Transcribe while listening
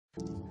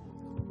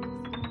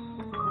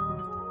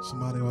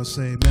Somebody will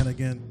say amen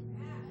again.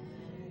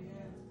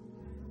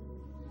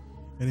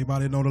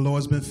 Anybody know the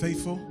Lord's been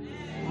faithful?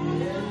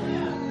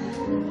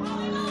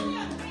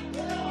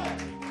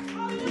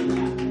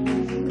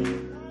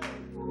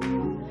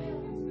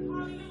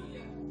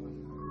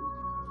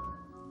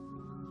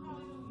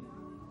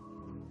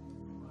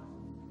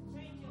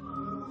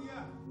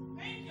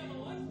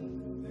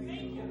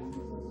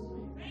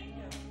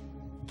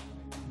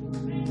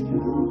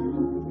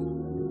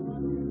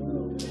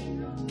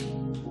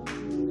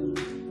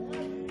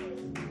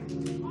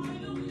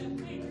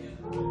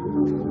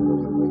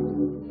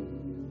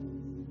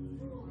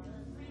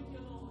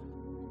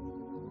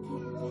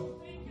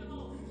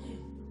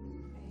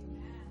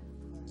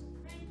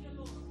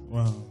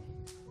 Wow.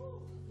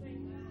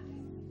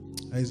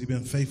 Has he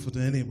been faithful to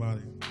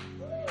anybody?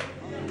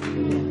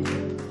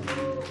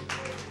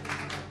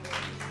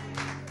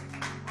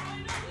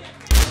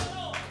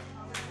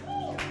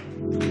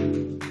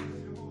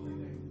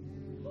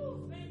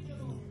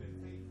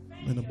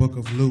 In the book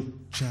of Luke,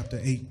 chapter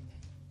 8.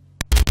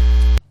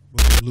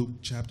 Book of Luke,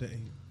 chapter 8.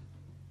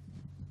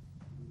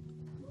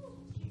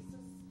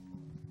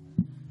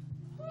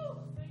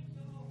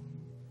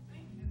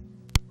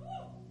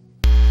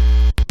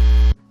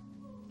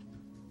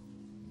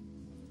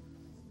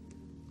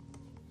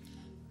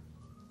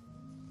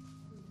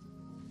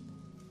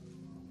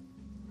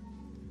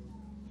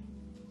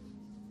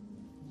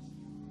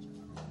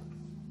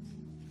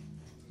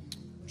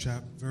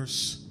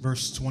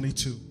 Verse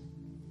 22.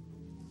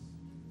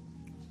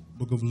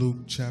 Book of Luke,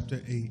 chapter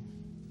 8,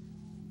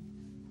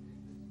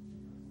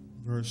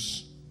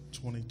 verse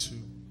 22.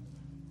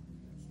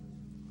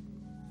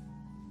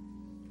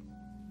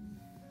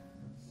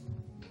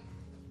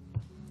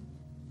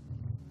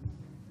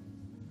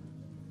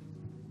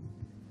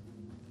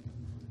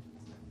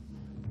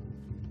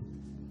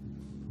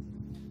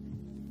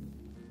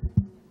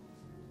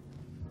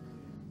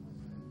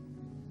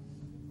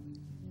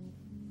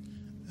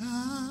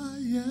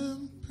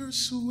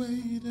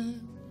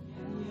 Persuaded,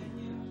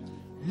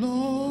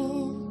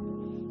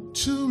 Lord,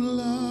 to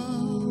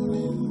love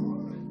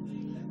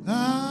you.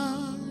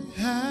 I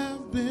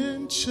have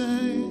been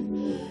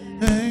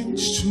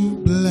changed to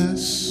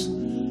bless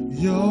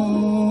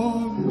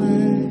your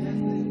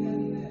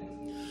name.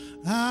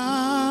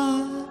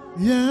 I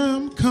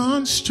am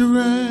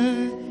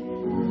constrained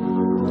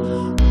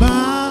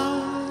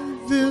by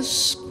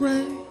this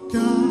great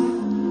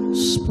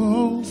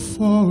gospel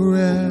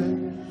forever.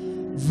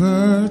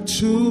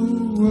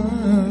 To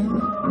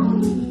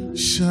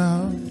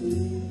shout.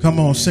 Come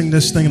on, sing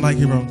this thing like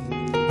you wrote.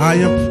 I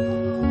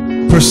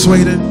am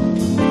persuaded.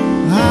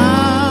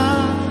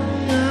 I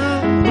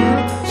am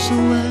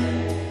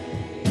persuaded.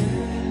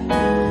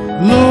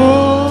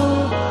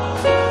 Lord.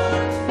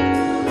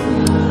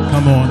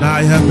 Come on,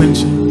 I have been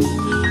changed.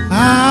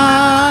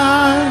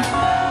 I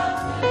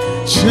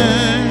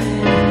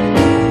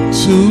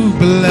changed to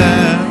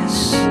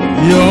bless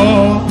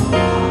your.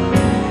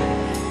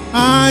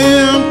 I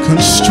am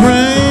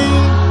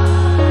constrained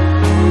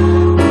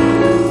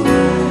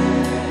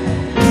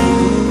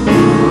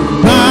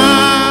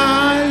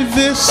by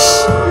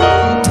this,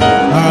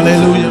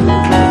 hallelujah,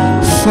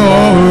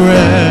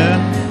 forever.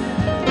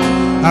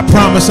 I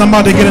promise I'm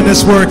about to get in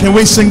this word. Can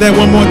we sing that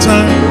one more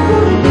time?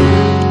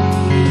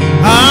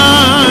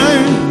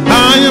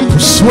 I am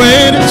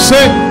persuaded,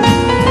 say,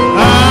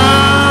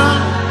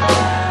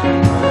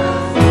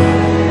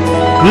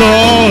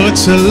 Lord,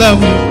 to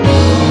love you.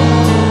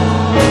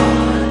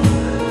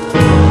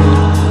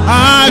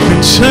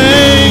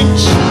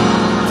 Change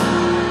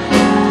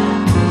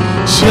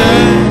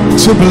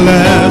to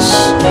bless.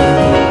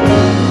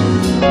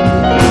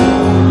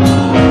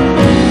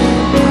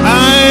 I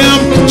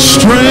am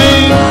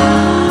constrained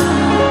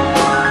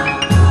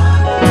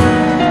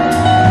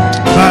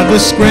by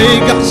this great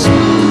gospel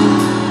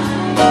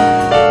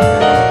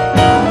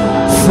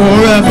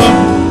forever.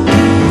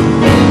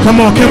 Come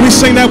on, can we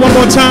sing that one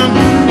more time?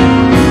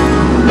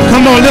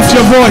 Come on, lift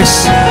your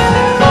voice.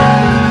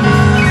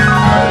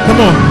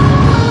 Come on.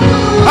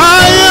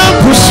 I am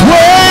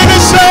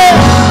persuaded, say,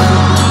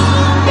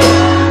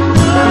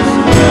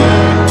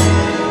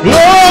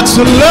 Lord,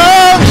 to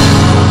love.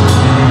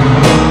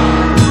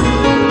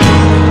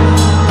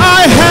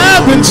 I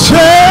have been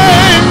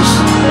changed,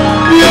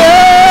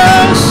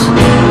 yes,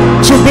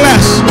 to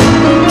bless,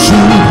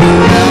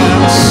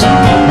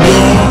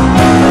 Lord.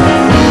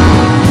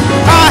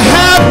 I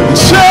have been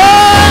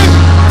changed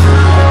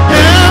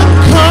and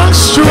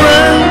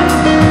constrained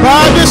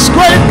by this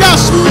great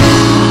gospel.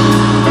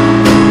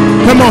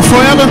 Come on,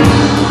 forever.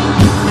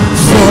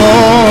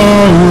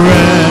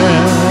 Forever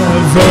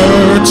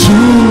to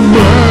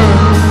work.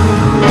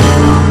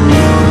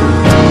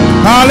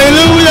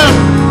 Hallelujah.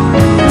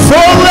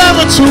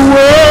 Forever to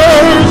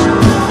work.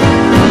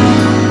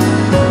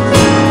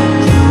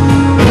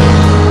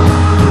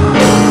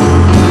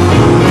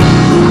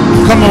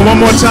 Come on, one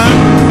more time.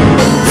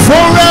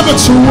 Forever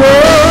to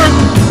work.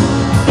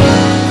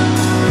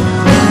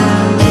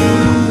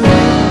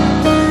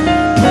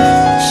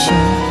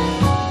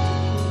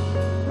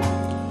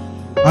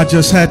 I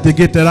just had to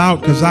get that out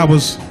because I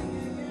was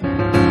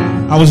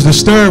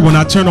disturbed when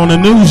I turned on the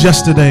news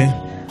yesterday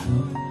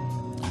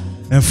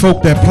and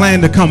folk that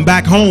planned to come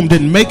back home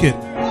didn't make it.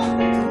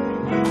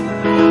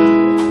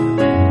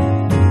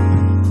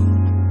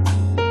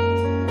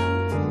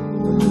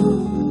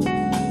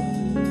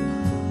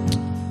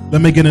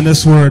 Let me get in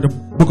this word, the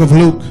book of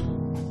Luke,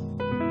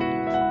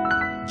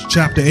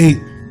 chapter 8.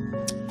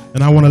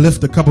 And I want to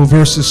lift a couple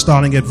verses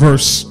starting at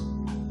verse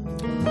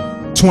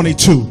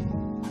 22.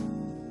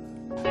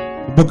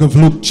 The book of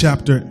Luke,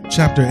 chapter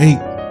 8.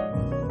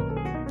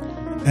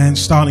 And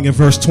starting at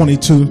verse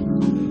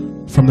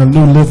 22 from the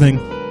New Living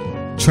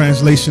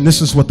Translation.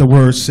 This is what the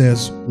word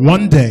says.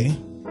 One day,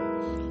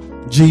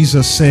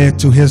 Jesus said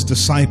to his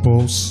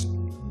disciples,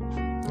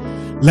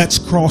 "Let's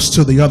cross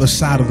to the other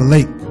side of the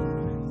lake."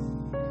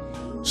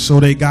 So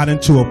they got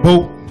into a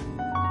boat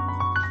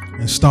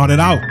and started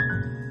out.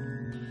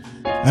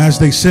 As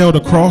they sailed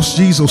across,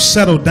 Jesus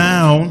settled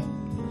down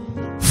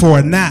for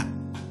a nap.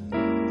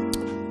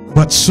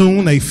 But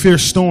soon a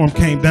fierce storm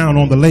came down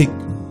on the lake.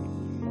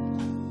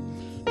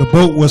 The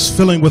boat was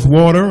filling with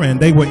water and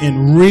they were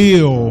in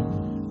real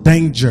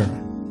danger.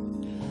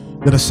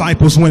 The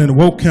disciples went and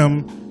woke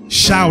him,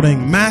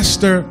 shouting,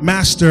 "Master,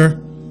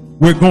 Master,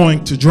 we're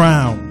going to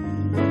drown."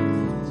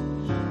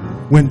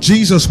 When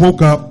Jesus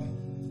woke up,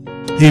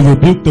 he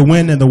rebuked the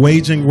wind and the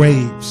raging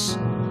waves.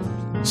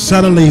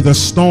 Suddenly the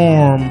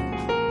storm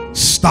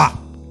stopped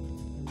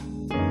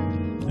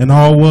and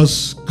all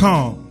was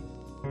calm.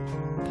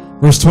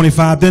 Verse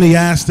 25, then he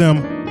asked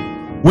them,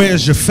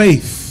 "Where's your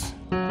faith?"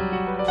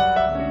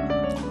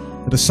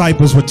 The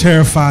disciples were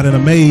terrified and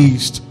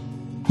amazed.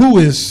 "Who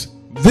is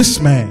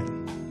this man?"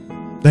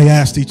 they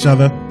asked each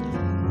other.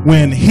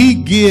 "When he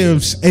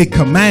gives a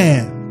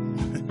command,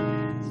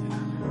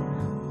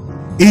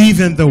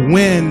 even the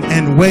wind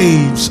and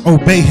waves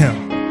obey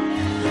him."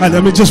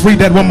 Let me just read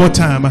that one more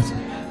time.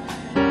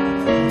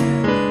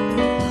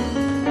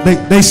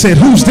 They said,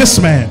 "Who's this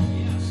man?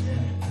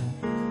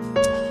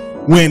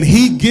 When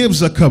he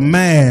gives a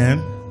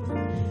command,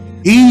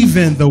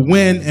 even the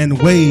wind and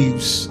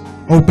waves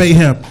obey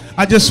him."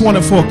 I just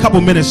wanted for a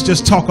couple minutes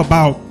just talk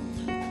about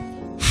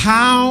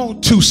how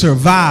to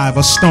survive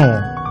a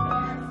storm.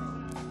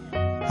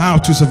 How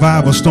to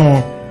survive a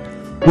storm.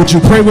 Would you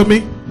pray with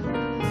me?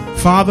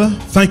 Father,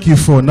 thank you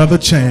for another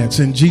chance.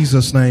 In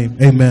Jesus' name,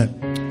 amen.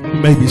 You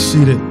may be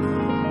seated in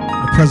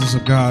the presence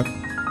of God.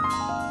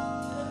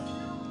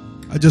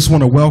 I just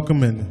want to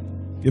welcome and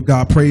give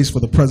God praise for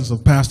the presence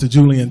of Pastor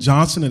Julian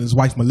Johnson and his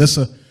wife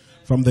Melissa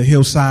from the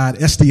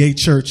Hillside SDA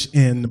Church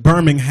in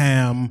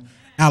Birmingham,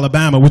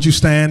 Alabama. Would you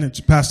stand?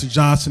 And Pastor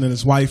Johnson and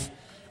his wife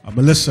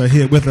Melissa are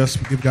here with us.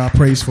 We give God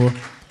praise for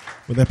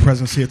their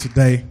presence here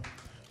today.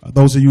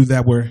 Those of you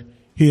that were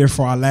here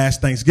for our last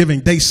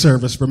Thanksgiving Day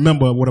service,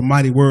 remember what a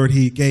mighty word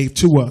he gave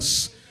to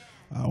us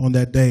on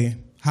that day.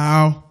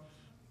 How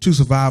to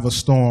survive a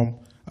storm.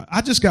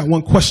 I just got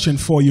one question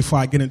for you before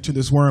I get into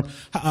this word.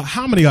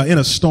 How many are in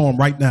a storm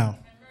right now?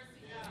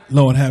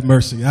 Lord have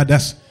mercy.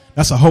 That's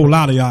a whole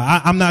lot of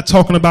y'all. I'm not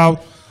talking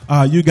about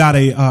you got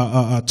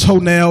a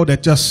toenail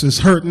that just is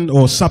hurting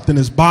or something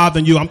is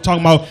bothering you. I'm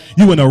talking about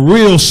you in a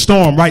real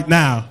storm right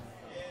now.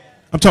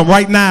 I'm talking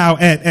right now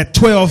at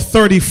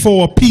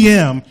 12:34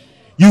 p.m.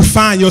 You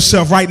find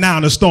yourself right now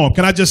in a storm.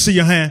 Can I just see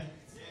your hand?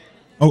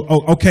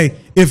 Oh, okay.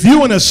 If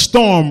you're in a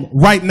storm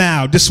right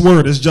now, this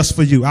word is just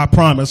for you. I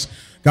promise.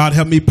 God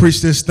help me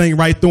preach this thing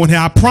right through in here.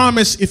 I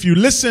promise if you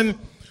listen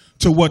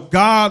to what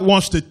God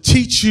wants to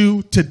teach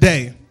you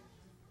today,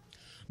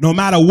 no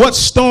matter what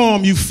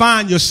storm you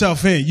find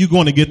yourself in, you're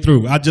going to get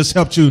through. I just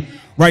helped you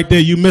right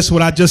there. You missed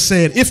what I just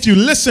said. If you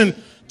listen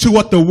to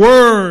what the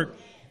word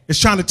is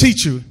trying to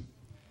teach you,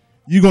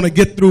 you're going to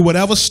get through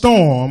whatever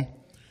storm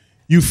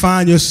you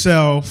find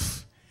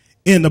yourself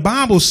in. The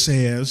Bible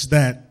says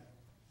that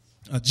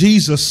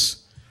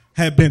Jesus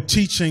had been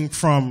teaching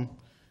from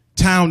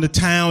town to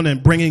town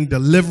and bringing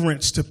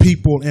deliverance to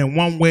people in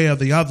one way or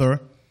the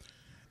other.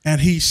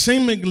 And he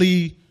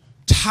seemingly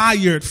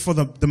tired for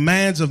the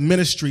demands of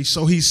ministry.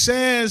 So he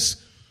says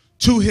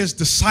to his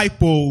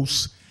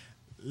disciples,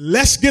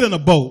 "Let's get in a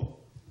boat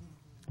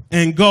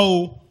and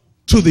go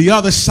to the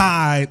other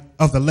side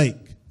of the lake."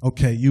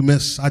 Okay, you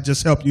missed. I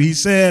just helped you. He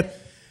said,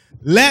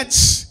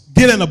 "Let's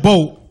get in a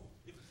boat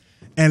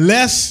and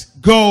let's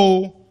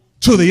go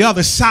to the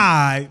other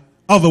side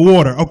of the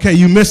water." Okay,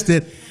 you missed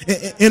it.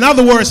 In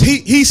other words,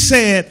 he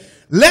said,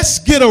 let's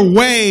get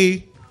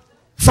away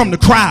from the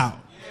crowd.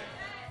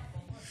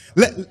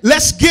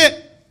 Let's get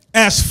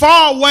as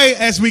far away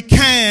as we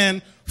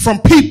can from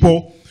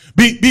people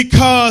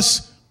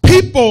because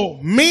people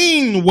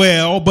mean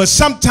well, but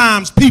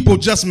sometimes people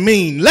just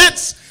mean.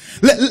 Let's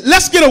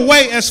get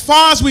away as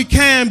far as we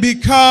can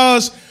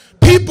because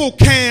people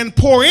can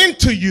pour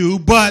into you,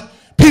 but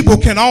people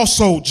can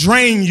also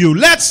drain you.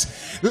 Let's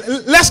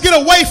get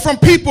away from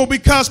people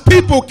because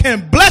people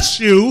can bless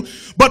you,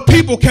 but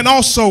people can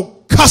also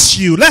cuss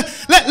you.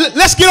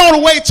 Let's get all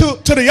the way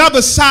to the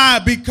other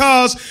side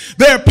because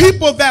there are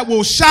people that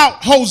will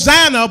shout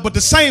Hosanna, but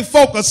the same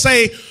folk will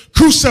say,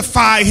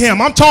 crucify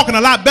him. I'm talking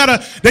a lot better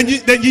than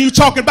you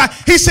talking about.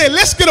 He said,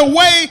 let's get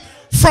away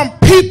from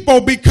people,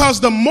 because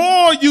the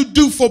more you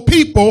do for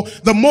people,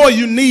 the more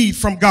you need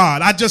from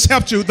God. I just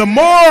helped you. The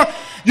more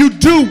you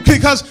do,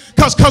 because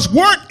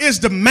work is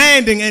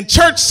demanding, and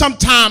church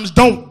sometimes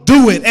don't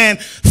do it, and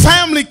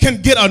family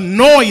can get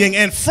annoying,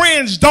 and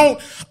friends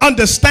don't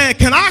understand.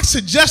 Can I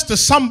suggest to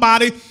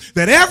somebody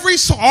that every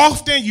so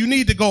often you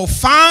need to go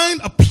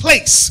find a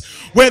place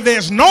where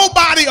there's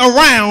nobody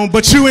around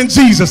but you and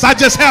Jesus? I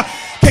just have,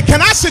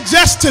 can I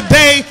suggest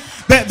today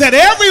that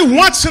every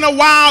once in a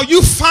while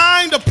you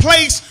find a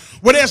place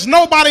where there's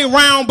nobody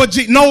around but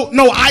no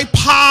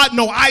iPod,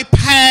 no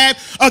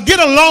iPad, get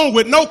along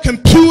with no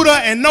computer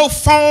and no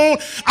phone.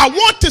 I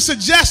want to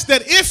suggest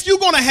that if you're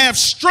going to have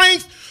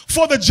strength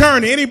for the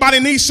journey,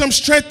 anybody need some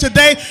strength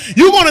today?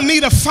 You're going to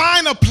need to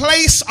find a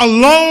place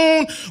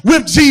alone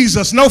with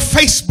Jesus. No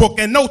Facebook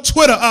and no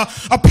Twitter.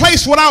 A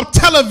place without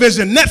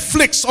television,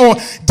 Netflix, or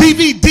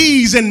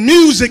DVDs and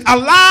music.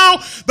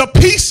 Allow the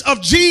peace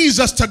of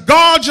Jesus to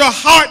guard your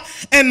heart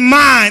and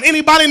mind.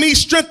 Anybody need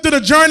strength to the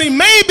journey?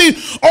 Maybe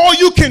all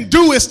you can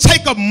do is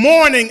take a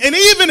morning, and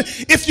even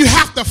if you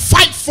have to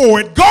fight for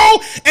it,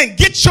 go and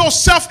get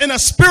yourself in a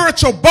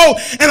spiritual boat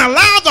and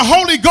allow the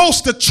Holy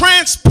Ghost to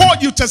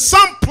transport you to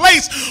some place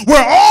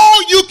where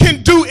all you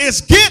can do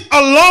is get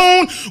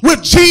alone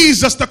with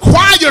Jesus. The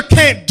choir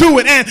can't do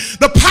it, and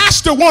the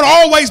pastor won't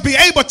always be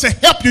able to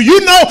help you.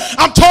 You know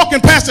I'm talking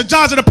Pastor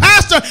Johnson. The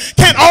pastor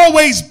can't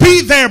always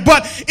be there,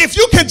 but if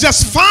you can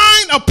just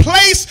find a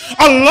place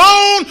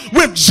alone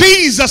with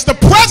Jesus, the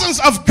presence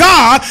of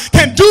God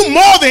can do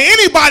more than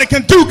anybody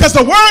can do, because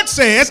the word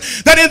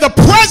says that in the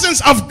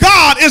presence of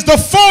God is the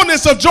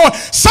fullness of joy.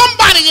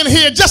 Somebody in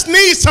here just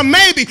needs to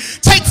maybe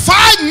take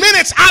 5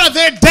 minutes out of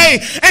their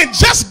day and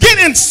just get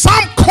in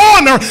some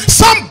corner,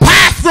 some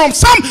bathroom,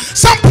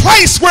 some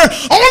place where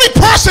only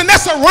person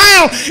that's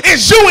around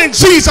is you and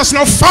Jesus.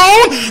 No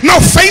phone, no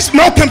face,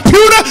 no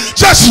computer,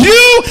 just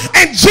you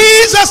and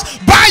Jesus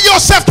by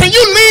yourself. Can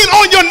you lean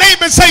on your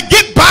neighbor and say,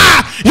 get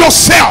by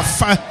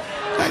yourself?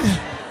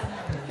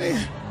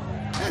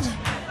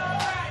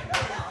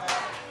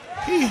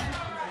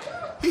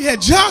 He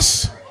had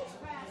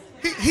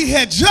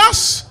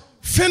just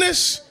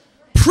finished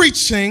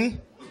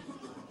preaching,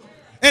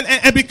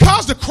 and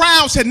because the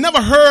crowds had never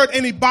heard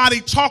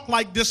anybody talk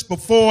like this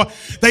before,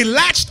 they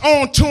latched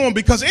on to him,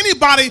 because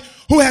anybody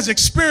who has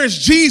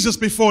experienced Jesus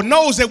before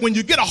knows that when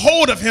you get a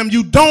hold of him,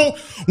 you don't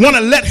want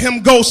to let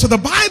him go. So the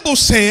Bible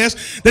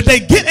says that they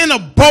get in a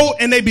boat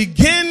and they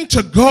begin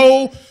to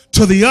go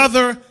to the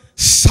other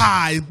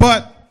side.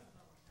 But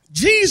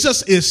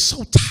Jesus is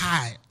so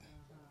tired.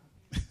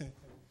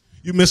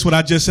 You missed what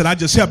I just said. I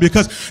just helped you,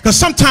 because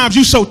sometimes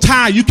you're so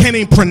tired you can't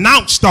even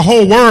pronounce the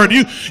whole word.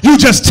 You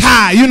just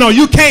tired. You know,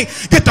 you can't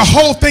get the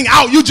whole thing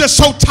out. You're just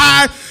so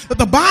tired. But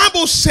the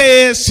Bible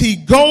says he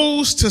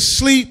goes to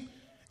sleep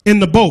in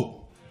the boat.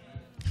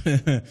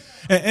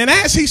 And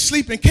as he's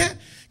sleeping,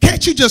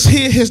 can't you just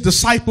hear his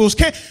disciples?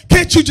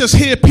 Can't you just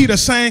hear Peter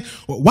saying,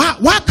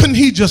 why couldn't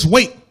he just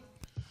wait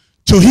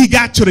till he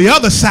got to the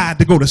other side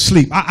to go to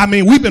sleep? I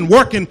mean, we've been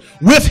working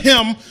with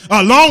him,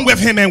 along with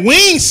him, and we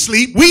ain't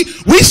sleep. We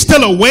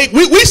still awake.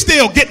 We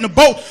still getting the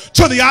boat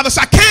to the other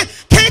side.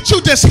 Can't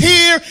you just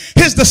hear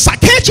his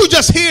disciples? Can't you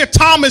just hear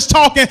Thomas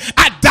talking?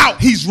 I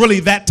doubt he's really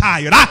that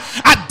tired.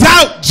 I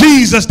doubt,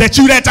 Jesus, that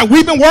you that tired.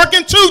 We've been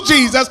working too,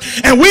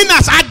 Jesus, and we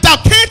not. I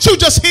doubt. Can't you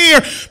just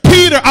hear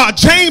Peter,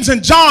 James,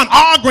 and John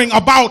arguing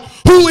about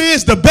who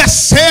is the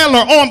best sailor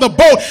on the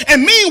boat?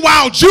 And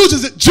meanwhile,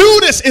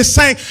 Judas is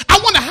saying, I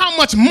wonder how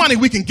much money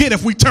we can get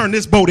if we turn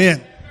this boat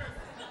in.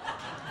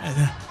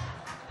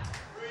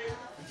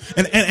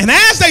 And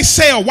as they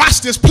sail,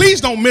 watch this, please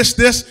don't miss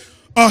this,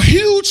 a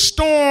huge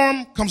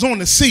storm comes on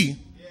the sea,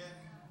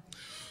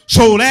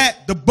 so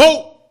that the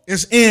boat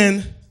is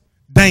in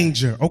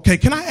danger. Okay,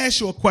 can I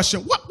ask you a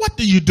question? What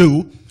do you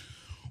do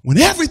when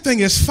everything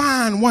is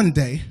fine one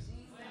day,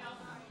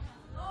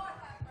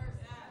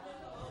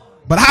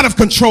 but out of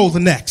control the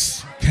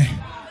next? Okay.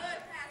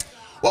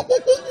 What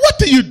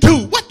do you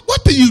do?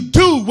 What do you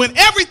do when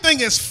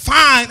everything is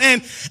fine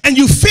and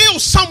you feel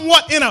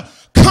somewhat in a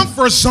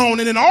comfort zone,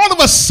 and then all of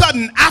a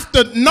sudden,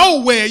 after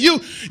nowhere, your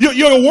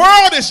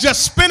world is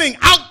just spinning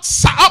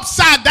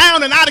upside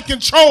down and out of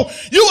control?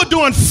 You were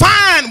doing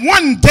fine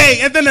one day,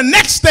 and then the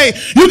next day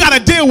you got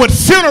to deal with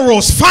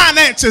funerals,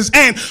 finances,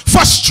 and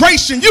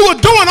frustration. You were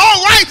doing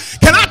all right.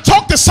 Can I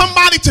talk to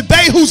somebody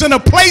today who's in a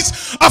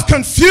place of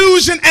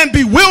confusion and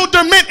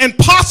bewilderment and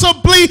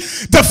possibly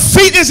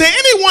defeat? Is there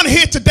anyone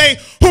here today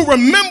who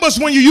remembers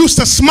when you used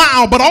to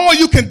smile, but all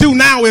you can do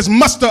now is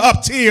muster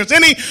up tears?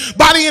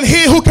 Anybody in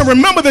here who can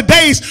remember the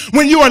days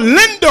when you were a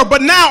lender,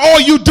 but now all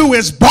you do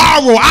is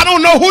borrow? I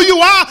don't know who you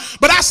are,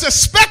 but I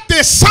suspect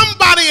there's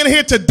somebody in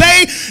here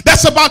today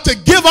that's about to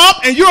give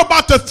up and you're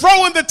about to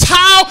throw in the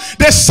towel.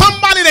 There's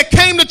somebody that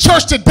came to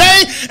church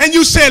today and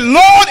you said,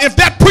 Lord, if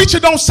that preacher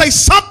don't say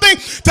something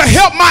to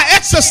help my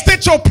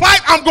existential plight,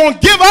 I'm going to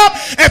give up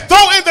and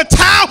throw in the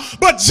towel.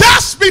 But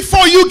just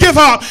before you give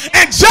up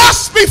and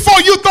just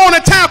before you throw in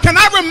the towel, can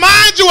I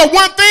remind you of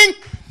one thing?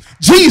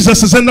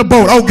 Jesus is in the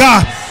boat. Oh,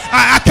 God.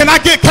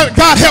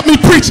 God help me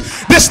preach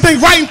this thing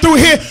right through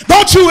here.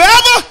 Don't you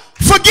ever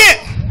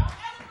forget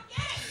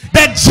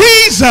that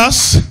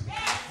Jesus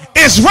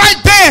is right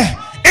there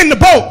in the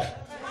boat.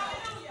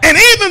 And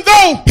even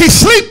though he's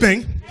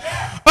sleeping,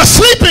 a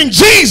sleeping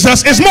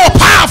Jesus is more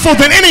powerful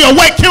than any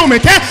awake human.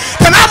 Can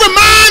I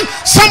remind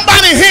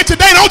somebody here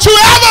today, don't you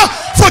ever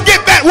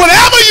forget that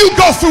whatever you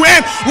go through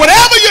and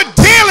whatever you're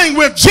dealing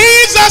with,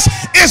 Jesus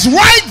is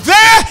right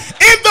there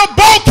in the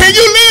boat. Can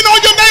you lean on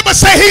your neighbor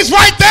and say, he's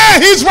right there,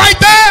 he's right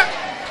there?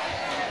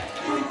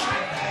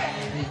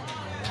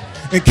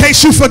 In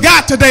case you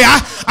forgot today,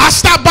 I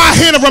stopped by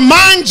here to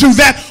remind you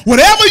that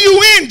whatever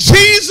you in,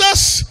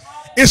 Jesus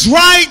is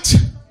right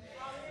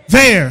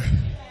there.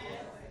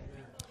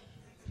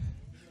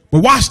 But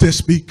watch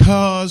this,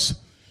 because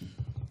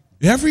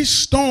every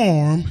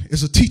storm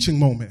is a teaching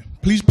moment.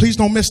 Please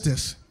don't miss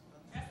this.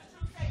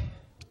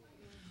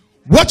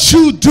 What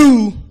you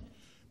do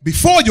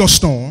before your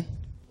storm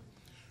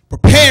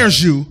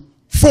prepares you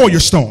for your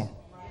storm.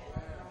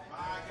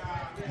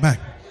 Back.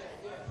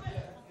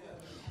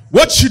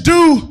 What you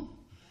do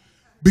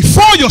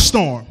before your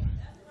storm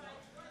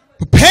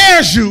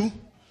prepares you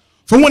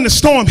for when the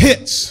storm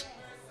hits.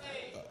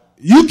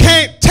 You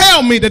can't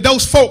tell me that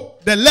those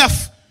folk that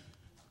left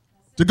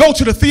to go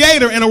to the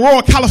theater in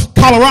Aurora,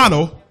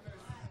 Colorado,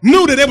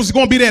 knew that it was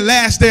going to be their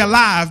last day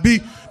alive.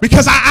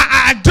 Because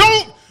I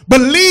don't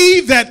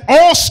believe that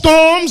all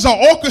storms are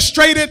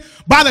orchestrated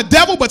by the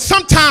devil, but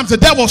sometimes the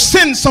devil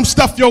sends some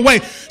stuff your way.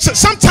 So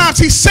sometimes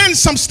he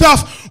sends some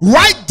stuff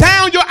right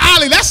down your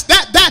alley.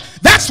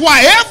 That's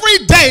why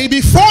every day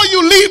before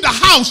you leave the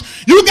house,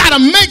 you got to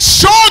make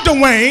sure,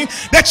 Dwayne,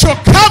 that you're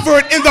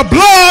covered in the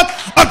blood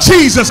of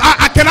Jesus.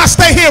 Can I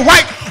stay here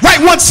right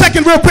 1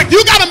 second real quick?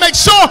 You got to make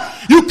sure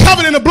you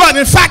covered in the blood.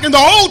 In fact, in the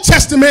Old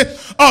Testament,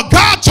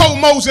 God told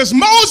Moses,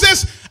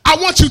 I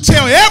want you to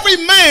tell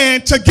every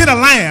man to get a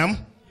lamb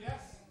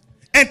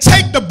and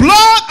take the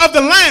blood of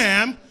the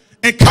lamb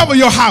and cover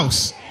your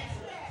house.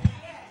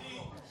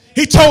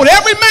 He told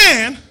every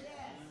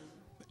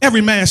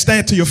man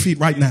stand to your feet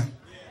right now.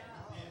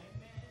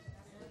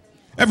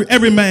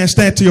 Every man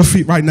stand to your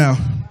feet right now.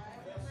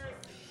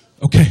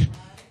 Okay.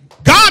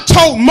 God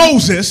told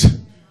Moses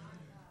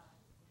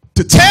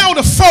to tell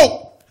the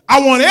folk, I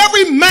want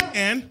every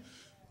man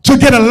to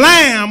get a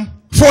lamb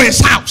for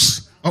his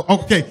house.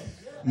 Okay.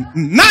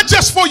 Not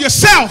just for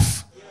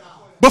yourself,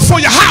 but for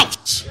your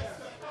house.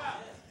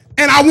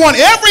 And I want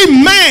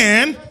every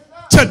man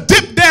to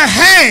dip their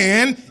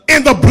hand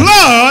in the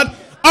blood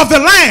of the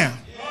lamb.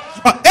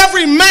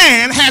 Every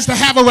man has to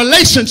have a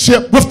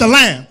relationship with the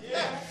lamb.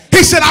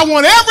 He said, I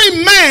want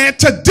every man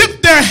to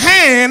dip their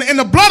hand in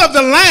the blood of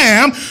the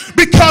lamb,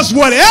 because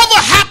whatever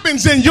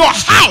happens in your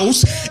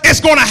house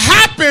is going to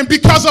happen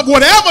because of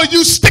whatever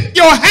you stick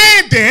your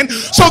hand in.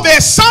 So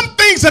there's some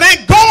things that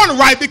ain't going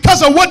right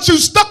because of what you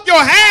stuck your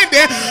hand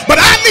in.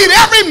 But I need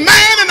every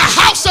man in the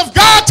house of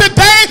God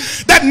today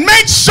that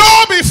makes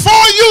sure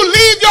before you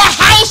leave your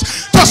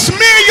house to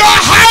smear your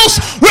house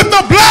with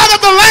the blood of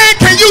the lamb.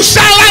 Can you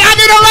shout out, I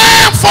need a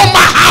lamb for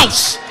my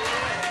house?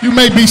 You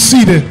may be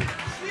seated.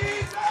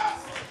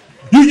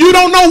 You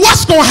don't know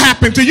what's going to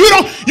happen to you. You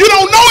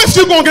don't know if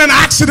you're going to get in an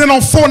accident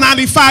on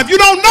 495. You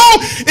don't know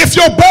if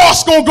your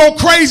boss going to go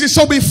crazy.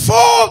 So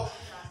before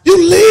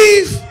you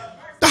leave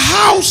the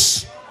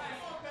house,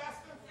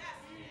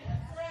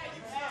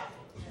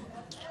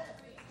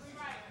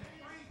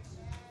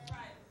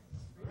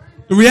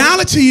 the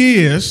reality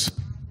is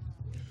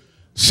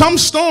some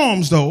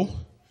storms, though,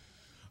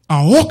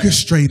 are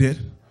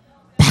orchestrated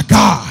by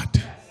God.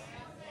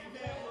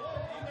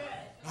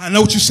 I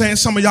know what you're saying.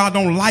 Some of y'all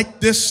don't like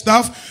this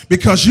stuff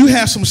because you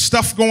have some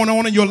stuff going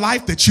on in your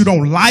life that you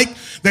don't like,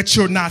 that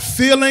you're not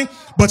feeling.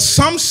 But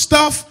some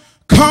stuff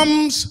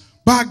comes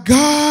by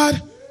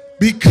God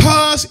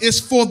because it's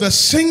for the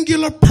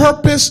singular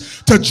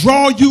purpose to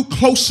draw you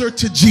closer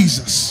to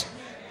Jesus.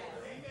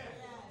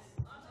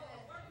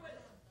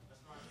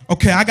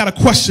 Okay, I got a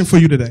question for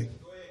you today.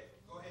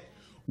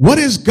 What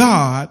is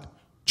God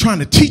trying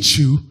to teach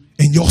you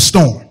in your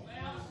storm?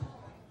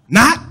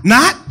 Not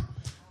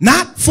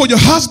for your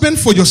husband,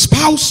 for your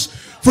spouse,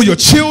 for your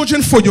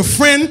children, for your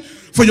friend,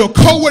 for your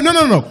coworker.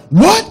 No.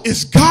 What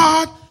is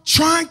God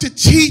trying to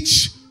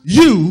teach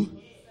you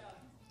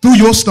through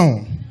your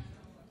storm?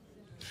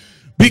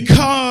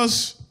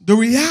 Because the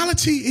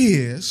reality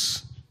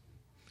is,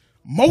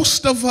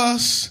 most of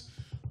us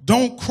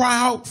don't cry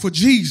out for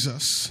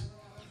Jesus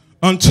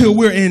until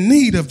we're in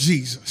need of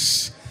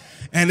Jesus.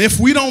 And if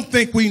we don't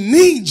think we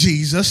need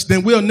Jesus,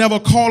 then we'll never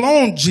call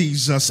on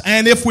Jesus.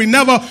 And if we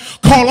never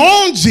call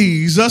on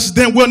Jesus,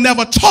 then we'll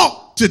never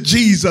talk talk to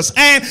Jesus.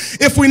 And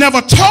if we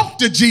never talk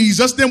to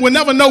Jesus, then we'll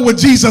never know what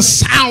Jesus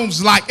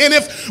sounds like. And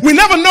if we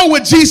never know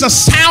what Jesus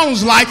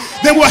sounds like,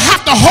 then we'll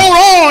have to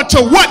hold on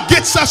to what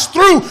gets us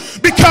through.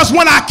 Because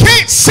when I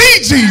can't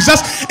see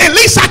Jesus, at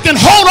least I can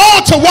hold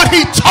on to what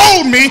he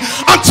told me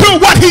until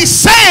what he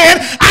said,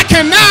 I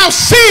can now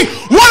see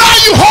what are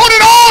you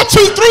holding on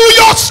to through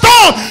your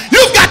storm.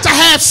 You've got to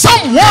have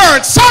some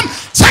word, some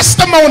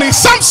testimony,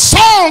 some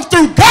song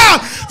through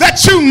God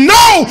that you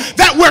know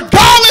that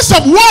regardless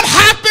of what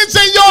happens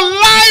in your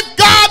life,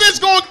 God is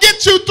going to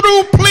get you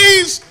through.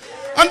 Please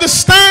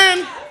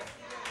understand.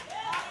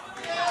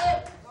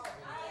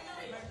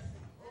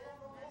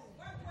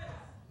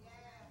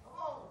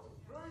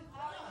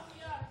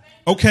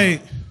 Okay.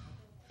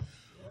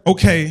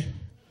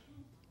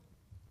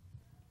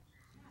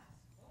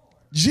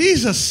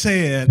 Jesus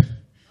said,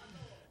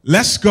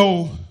 let's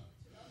go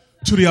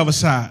to the other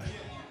side.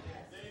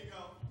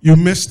 You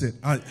missed it.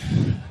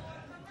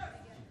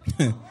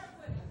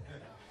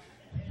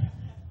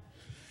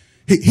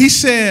 He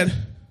said,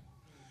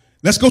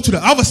 let's go to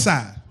the other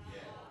side.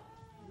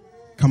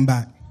 Come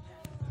back.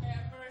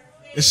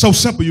 It's so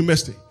simple, you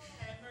missed it.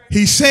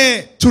 He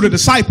said to the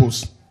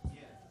disciples,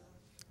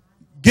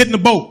 get in the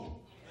boat.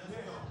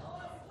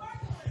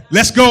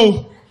 Let's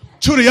go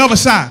to the other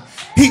side.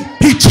 He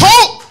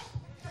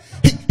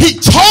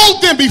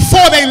told them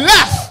before they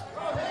left,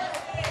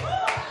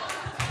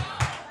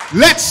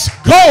 let's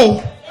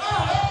go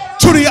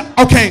to the,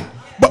 okay.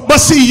 But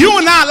see, you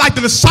and I, like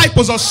the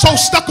disciples, are so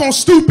stuck on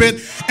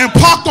stupid and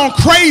parked on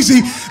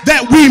crazy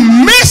that we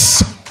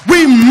miss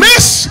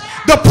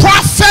the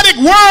prophetic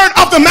word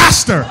of the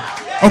master.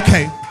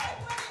 Okay.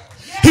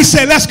 He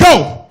said, let's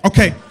go.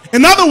 Okay.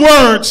 In other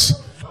words,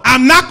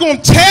 I'm not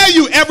going to tell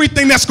you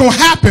everything that's going to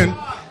happen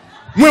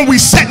when we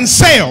set and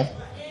sail.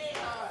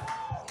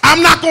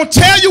 I'm not going to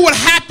tell you what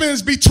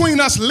happens between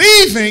us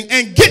leaving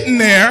and getting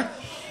there,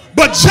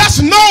 but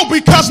just know,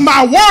 because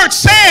my word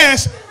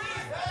says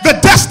the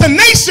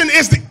destination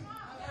is the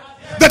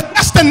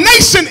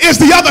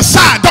other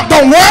side.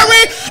 Don't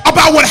worry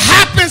about what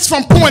happens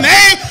from point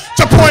A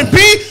to point B.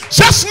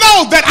 Just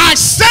know that I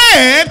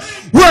said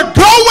we're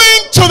going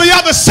to the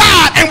other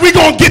side and we're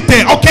going to get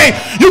there, okay?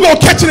 You're going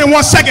to catch it in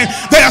 1 second.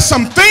 There are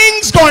some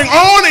things going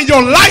on in your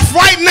life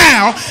right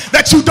now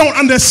that you don't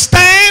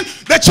understand,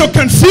 that you're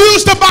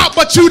confused about,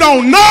 but you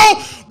don't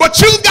know. But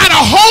you've got to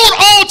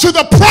hold on to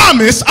the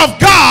promise of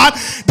God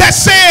that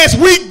says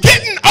we're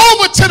getting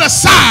over to the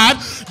side.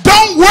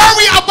 Don't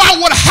worry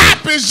about what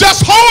happens.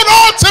 Just hold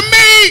on to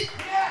me.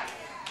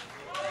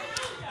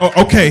 Oh,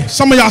 okay,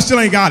 some of y'all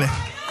still ain't got it.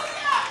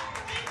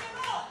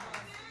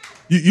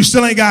 You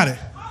still ain't got it.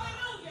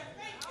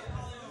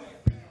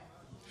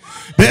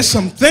 There's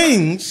some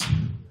things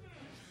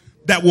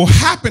that will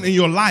happen in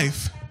your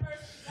life,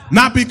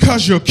 not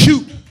because you're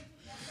cute,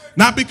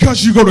 not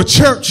because you go to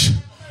church,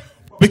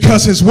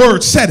 because his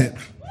word said it.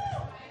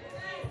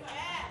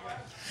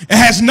 It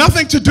has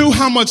nothing to do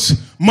how much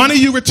money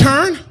you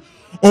return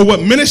or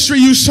what ministry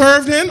you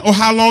served in or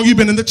how long you've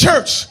been in the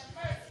church.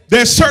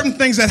 There's certain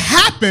things that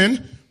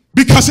happen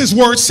because his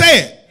word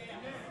said.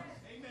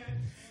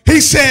 He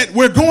said,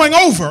 we're going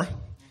over,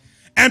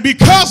 and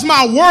because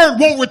my word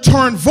won't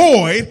return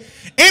void,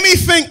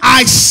 anything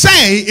I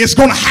say is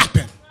going to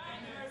happen.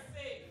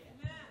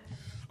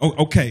 Oh,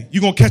 okay,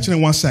 you're going to catch it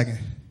in 1 second.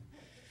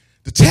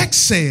 The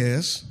text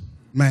says,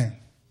 man,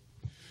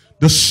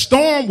 the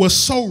storm was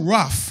so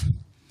rough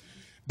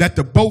that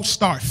the boat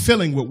started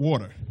filling with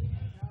water.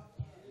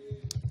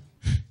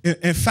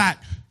 In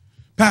fact,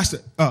 Pastor,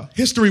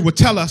 history would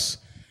tell us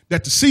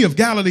that the Sea of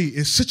Galilee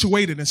is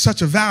situated in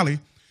such a valley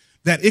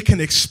that it can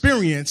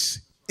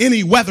experience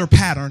any weather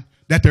pattern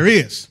that there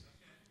is.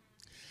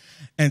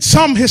 And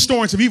some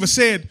historians have even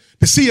said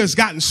the sea has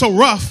gotten so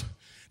rough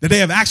that they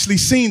have actually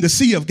seen the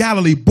Sea of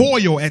Galilee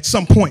boil at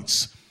some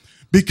points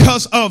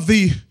because of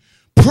the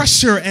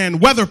pressure and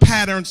weather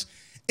patterns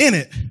in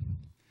it.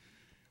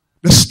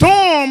 The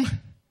storm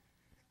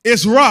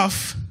is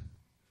rough,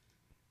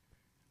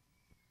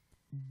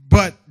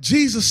 but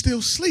Jesus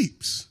still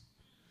sleeps.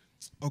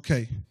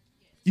 Okay.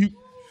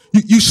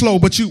 You slow,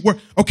 but you were,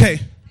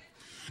 okay.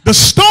 The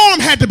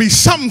storm had to be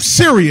something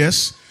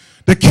serious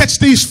to catch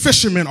these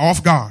fishermen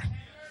off guard.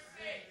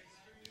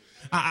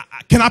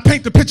 Can I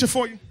paint the picture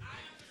for you?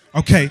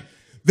 Okay.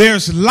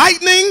 There's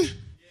lightning.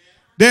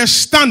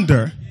 There's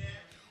thunder.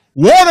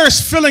 Water is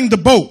filling the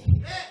boat.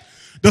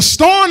 The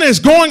storm is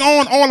going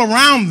on all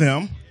around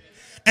them.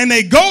 And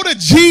they go to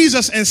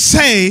Jesus and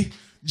say,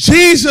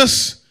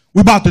 Jesus,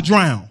 we're about to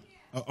drown.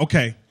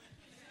 Okay.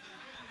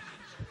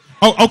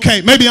 Oh,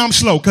 okay, maybe I'm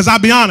slow, because I'll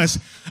be honest,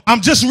 I'm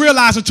just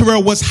realizing,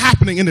 Terrell, what's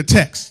happening in the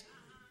text.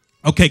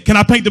 Okay, can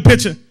I paint the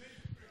picture?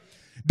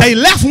 They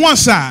left one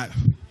side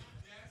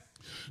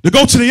to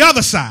go to the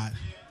other side.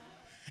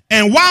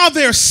 And while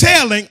they're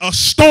sailing, a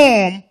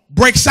storm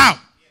breaks out.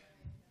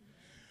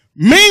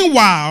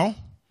 Meanwhile,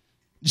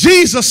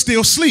 Jesus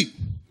still asleep.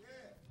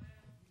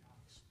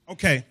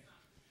 Okay.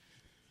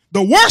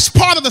 The worst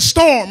part of the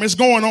storm is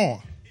going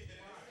on,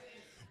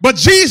 but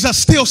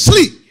Jesus still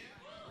asleep.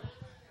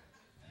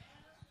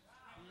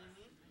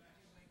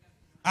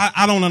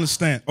 I don't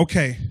understand.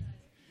 Okay.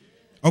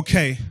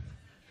 Okay.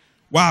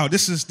 Wow,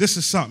 this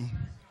is something.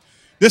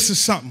 This is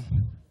something.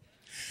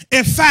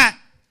 In fact,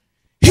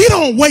 he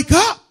don't wake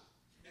up.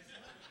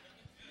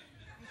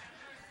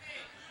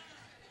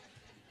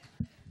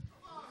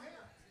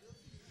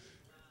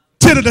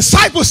 Till the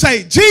disciples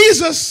say,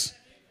 Jesus,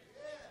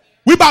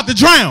 we about to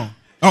drown.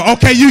 Oh,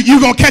 okay, you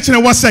gonna catch it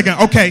in 1 second.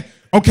 Okay,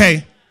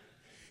 okay.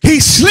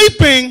 He's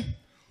sleeping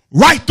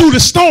right through the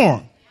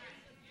storm.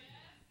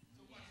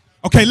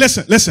 Okay,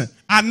 listen.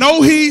 I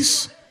know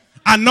he's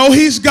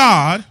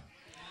God,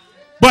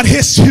 but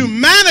his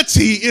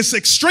humanity is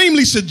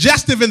extremely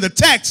suggestive in the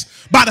text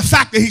by the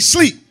fact that he's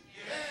asleep.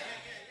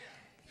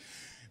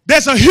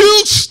 There's a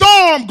huge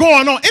storm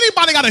going on.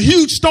 Anybody got a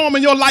huge storm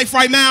in your life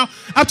right now?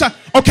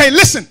 Okay,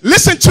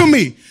 listen to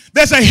me.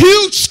 There's a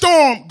huge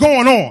storm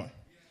going on.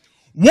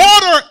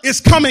 Water is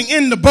coming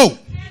in the boat,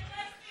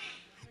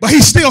 but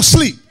he's still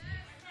asleep.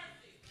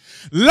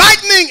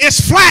 Lightning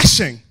is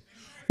flashing,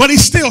 but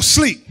he's still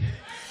asleep.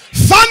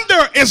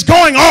 Thunder is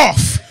going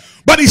off,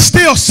 but he's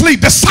still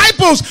asleep.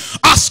 Disciples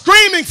are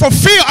screaming for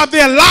fear of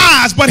their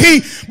lives, but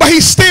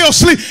he's still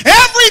asleep.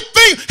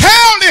 Everything,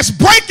 hell is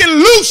breaking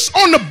loose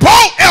on the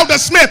boat, Elder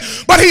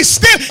Smith, but he's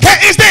still.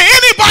 Is there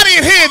anybody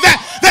in here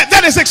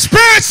that is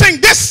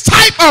experiencing this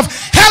type of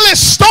hellish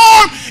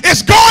storm?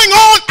 Is going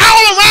on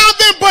all around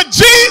them, but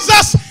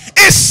Jesus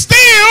is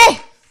still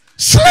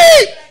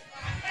asleep.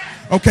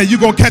 Okay, you're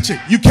going to catch it.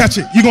 You catch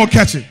it. You're going to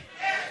catch it.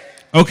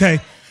 Okay.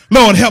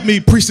 Lord, help me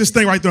preach this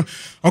thing right there.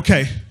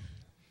 Okay.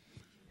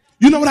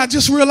 You know what I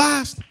just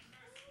realized?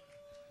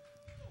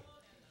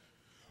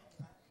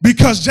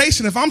 Because,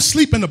 Jason, if I'm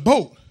asleep in the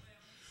boat,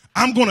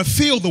 I'm going to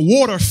feel the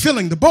water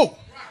filling the boat.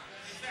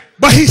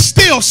 But he's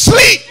still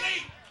asleep.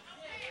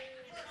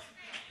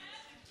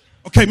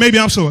 Okay, maybe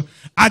I'm sure.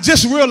 I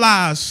just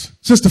realized,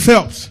 Sister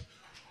Phelps,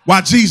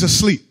 why Jesus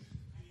sleep.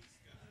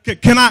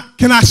 Can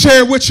I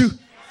share it with you?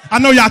 I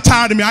know y'all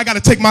tired of me. I got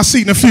to take my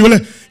seat in a few.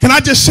 Can I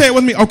just share it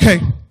with me?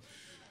 Okay.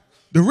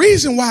 The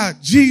reason why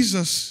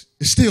Jesus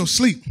is still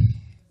asleep,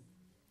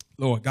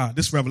 Lord God,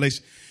 this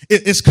revelation,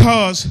 it's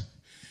because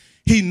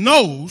he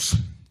knows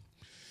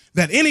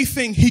that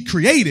anything he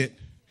created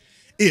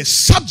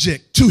is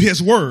subject to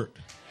his word.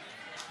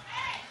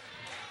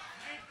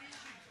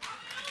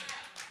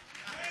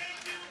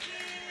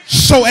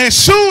 So as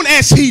soon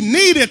as he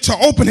needed to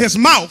open his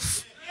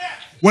mouth,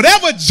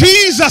 whatever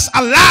Jesus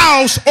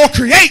allows or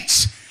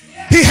creates,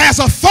 he has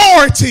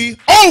authority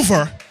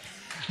over,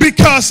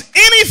 because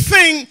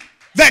anything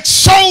that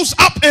shows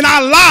up in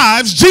our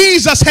lives,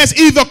 Jesus has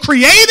either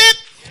created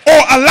or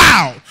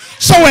allowed.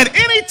 So at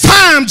any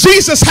time,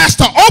 Jesus has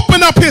to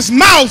open up his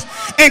mouth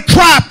and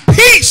cry,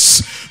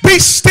 peace, be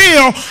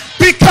still,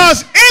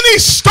 because any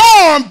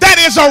storm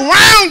that is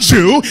around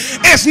you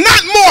is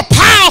not more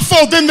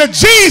powerful than the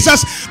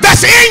Jesus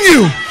that's in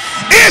you.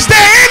 Is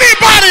there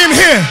anybody in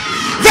here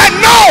that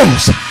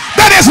knows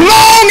that as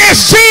long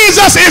as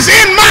Jesus is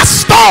in my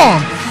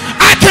storm,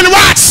 I can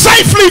ride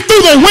safely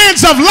through the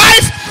winds of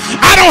life?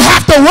 I don't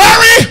have to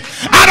worry.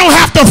 I don't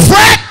have to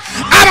fret.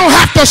 I don't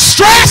have to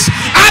stress.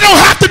 I don't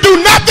have to do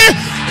nothing,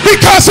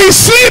 because he's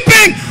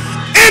sleeping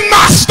in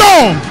my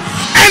storm.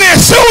 And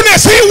as soon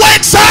as he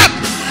wakes up,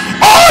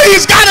 all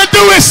he's got to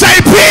do is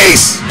say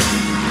peace.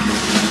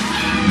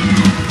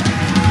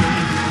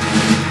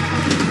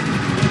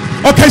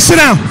 Okay, sit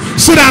down.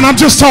 Sit down. I'm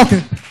just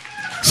talking.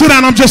 Sit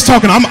down. I'm just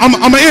talking.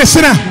 I'm in.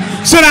 Sit down.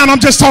 Sit down. I'm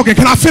just talking.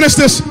 Can I finish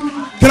this?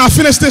 Can I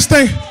finish this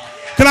thing?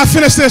 Can I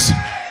finish this?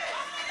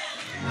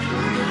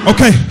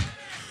 Okay.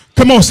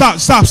 Come on.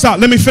 Stop.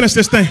 Let me finish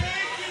this thing.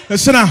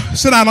 Sit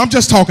down. I'm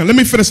just talking. Let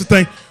me finish the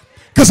thing.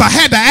 Because I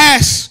had to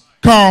ask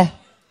Carl,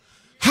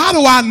 how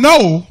do I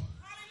know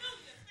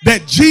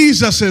that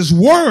Jesus'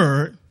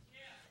 word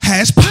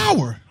has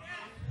power?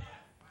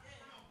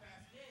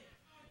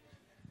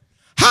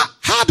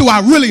 How do I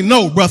really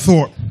know, Brother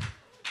Thorpe,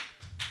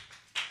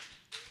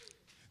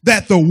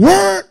 that the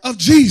word of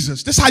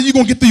Jesus, this is how you're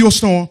going to get through your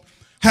storm,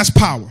 has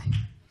power?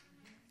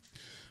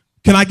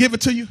 Can I give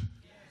it to you?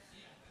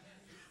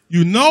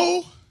 You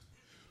know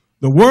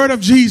the word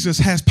of Jesus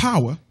has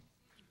power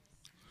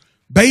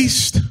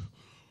based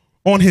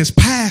on his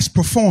past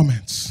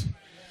performance.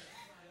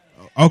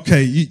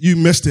 Okay, you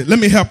missed it. Let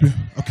me help you.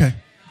 Okay.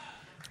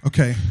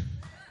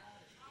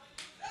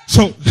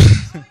 So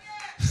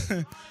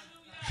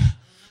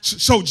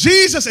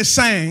Jesus is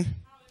saying,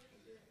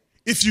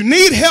 if you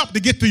need help to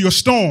get through your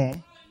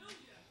storm,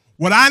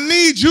 what I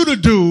need you to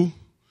do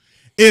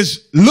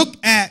is look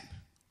at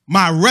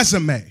my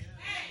resume.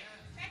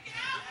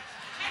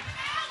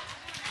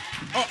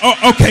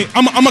 Okay,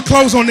 I'm going to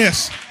close on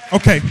this.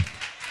 Okay.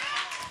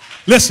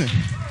 Listen.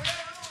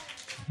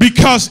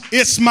 Because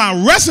it's my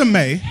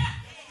resume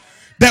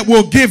that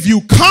will give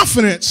you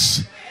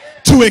confidence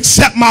to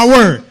accept my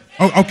word.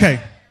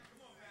 Okay.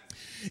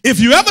 If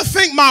you ever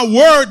think my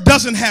word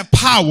doesn't have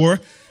power,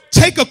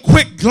 take a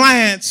quick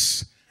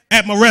glance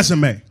at my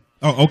resume.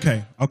 Oh,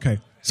 okay.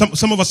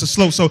 Some of us are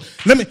slow, so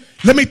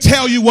let me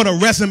tell you what a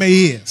resume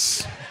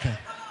is.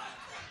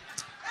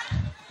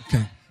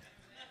 Okay.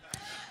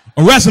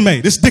 A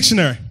resume, this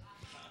dictionary.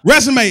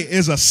 Resume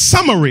is a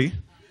summary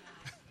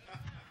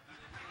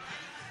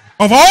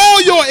of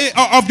all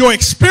your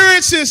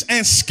experiences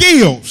and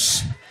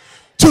skills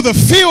to the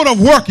field of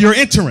work you're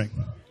entering.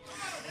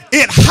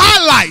 It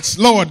highlights,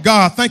 Lord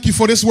God, thank you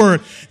for this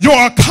word,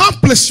 your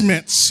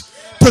accomplishments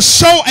to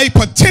show a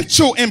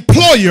potential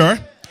employer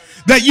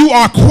that you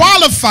are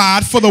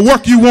qualified for the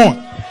work you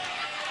want.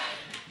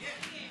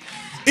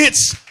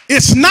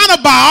 It's not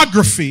a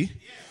biography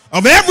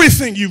of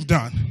everything you've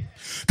done,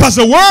 because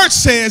the word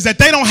says that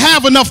they don't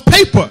have enough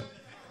paper.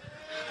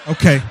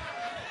 Okay.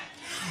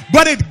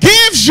 But it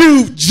gives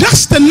you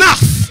just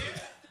enough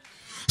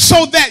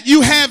so that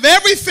you have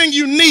everything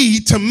you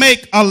need to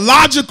make a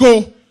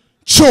logical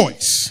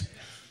choice.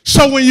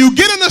 So when you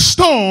get in a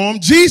storm,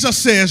 Jesus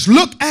says,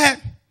 look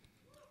at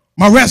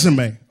my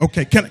resume.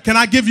 Okay, can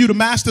I give you the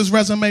master's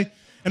resume?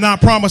 And I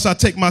promise I'll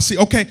take my seat.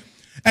 Okay,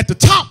 at the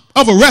top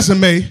of a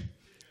resume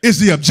is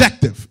the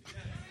objective.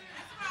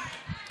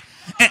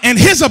 And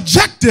his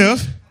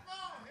objective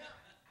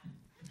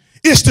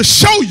is to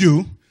show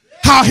you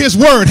how his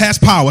word has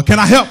power. Can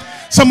I help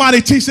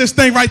somebody teach this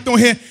thing right through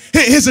here?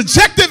 His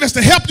objective is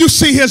to help you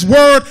see his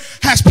word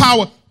has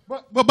power.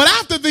 But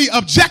after the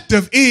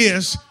objective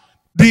is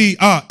the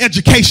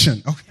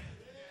education.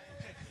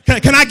 Okay.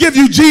 Can I give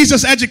you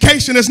Jesus'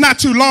 education? It's not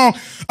too long,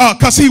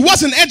 because he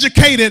wasn't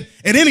educated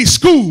at any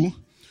school,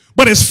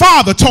 but his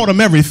father taught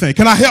him everything.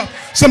 Can I help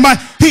somebody?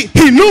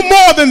 He knew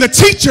more than the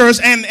teachers,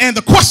 and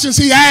the questions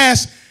he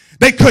asked,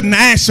 they couldn't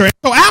answer.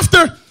 So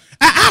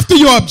after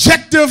your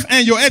objective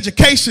and your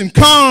education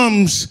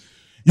comes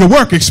your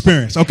work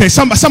experience. Okay,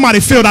 somebody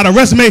filled out a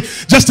resume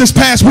just this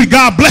past week.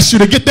 God bless you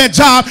to get that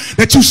job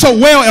that you so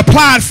well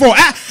applied for.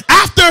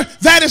 After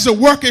that is a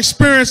work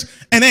experience,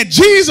 and at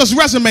Jesus'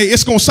 resume,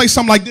 it's going to say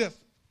something like this.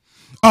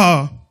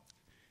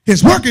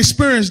 His work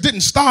experience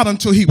didn't start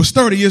until he was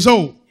 30 years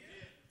old,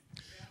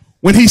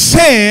 when he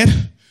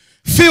said,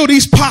 fill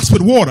these pots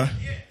with water,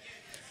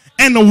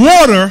 and the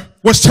water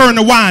was turned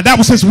to wine. That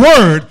was his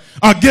word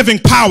giving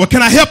power.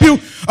 Can I help you?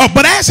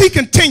 But as he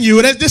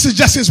continued, this is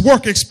just his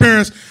work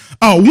experience.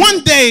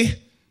 One day,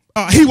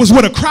 he was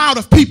with a crowd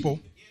of people,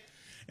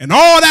 and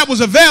all that was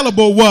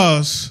available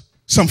was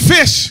some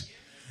fish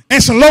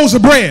and some loaves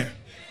of bread.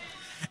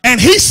 And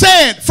he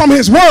said from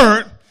his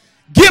word,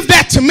 give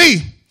that to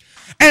me.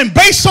 And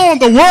based on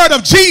the word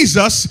of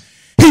Jesus,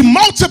 he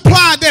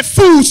multiplied that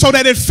food so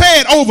that it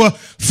fed over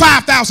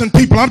 5,000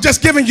 people. I'm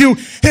just giving you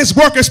his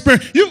work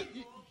experience.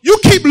 You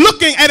keep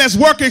looking at his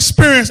work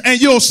experience,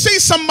 and you'll see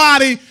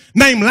somebody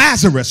named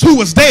Lazarus who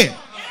was dead.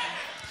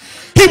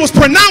 He was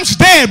pronounced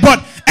dead,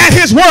 but at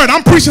his word,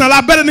 I'm preaching a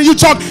lot better than you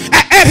talk.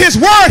 At his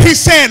word, he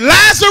said,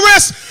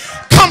 Lazarus,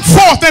 come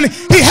forth. And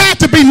he had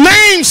to be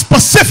name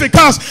specific,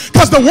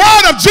 because the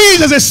word of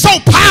Jesus is so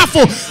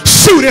powerful.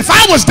 Shoot, if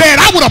I was dead,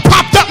 I would have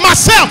popped up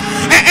myself.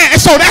 And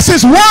so that's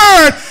his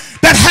word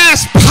that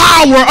has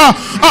power.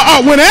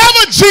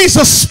 Whenever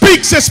Jesus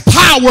speaks, it's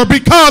power,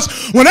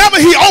 because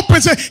whenever he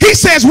opens it, he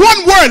says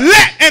one word,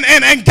 let,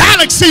 and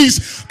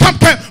galaxies come.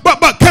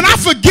 But can I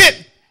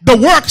forget the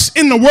works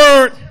in the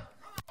word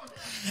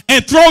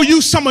and throw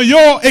you some of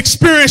your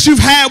experience you've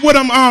had with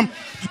him?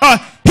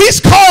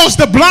 He's caused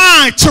the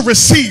blind to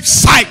receive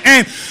sight,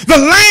 and the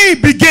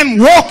lame begin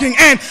walking,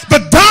 and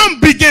the dumb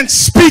begin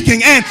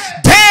speaking, and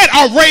dead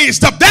are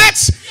raised up.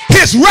 That's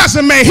his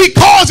resume. He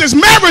causes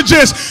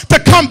marriages to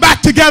come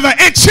back together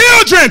and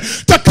children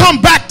to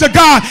come back to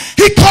God.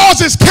 He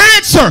causes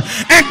cancer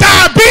and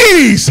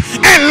diabetes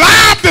and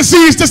Lyme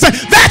disease to say.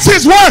 That's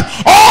his word.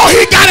 All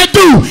he got to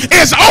do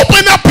is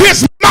open up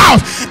his mouth,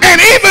 and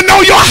even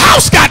though your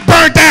house got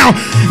burned down,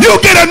 you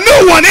get a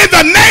new one in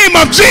the name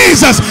of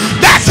Jesus.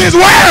 That's his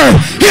word.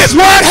 His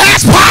word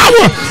has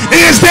power.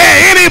 Is there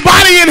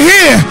anybody in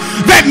here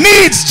that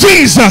needs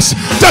Jesus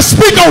to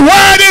speak a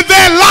word in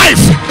their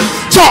life,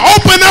 to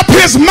open up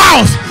his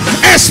mouth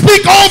and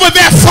speak over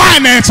their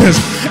finances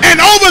and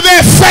over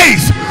their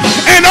faith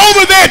and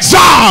over their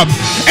job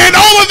and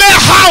over their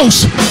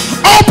house?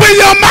 Open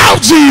your mouth,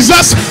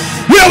 Jesus.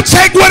 We'll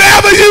take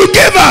whatever you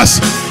give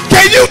us.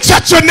 Can you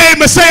touch your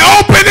neighbor and say,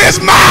 open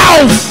his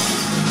mouth?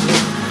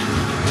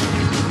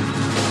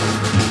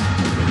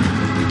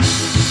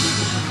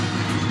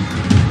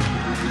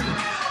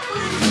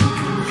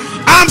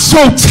 I'm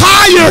so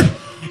tired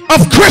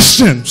of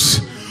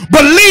Christians,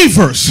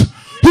 believers,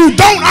 who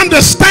don't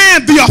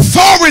understand the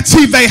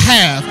authority they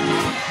have.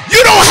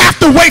 You don't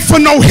have to wait for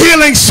no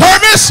healing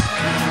service.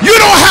 You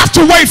don't have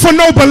to wait for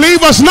no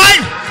believers night.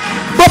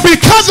 But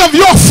because of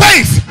your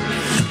faith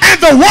and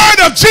the word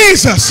of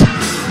Jesus,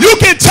 you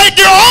can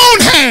take your own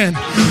hand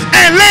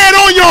and lay it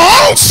on your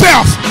own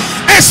self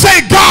and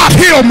say, God,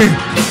 heal me.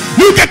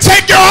 You can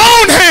take your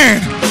own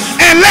hand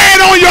and lay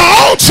it on your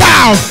own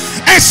child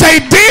and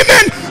say,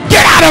 demon,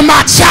 get out of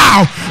my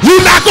child.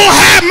 You're not going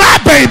to have my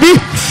baby.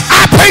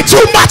 I pay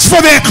too much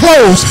for their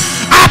clothes.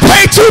 I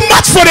pay too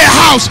much for their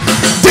house.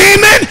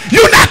 Demon,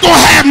 you're not going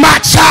to have my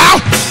child.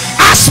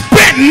 I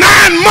spent 9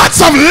 months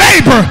of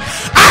labor.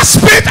 I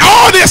spent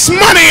all this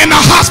money in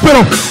the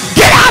hospital.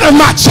 Get out of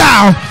my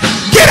child.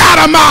 Get out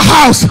of my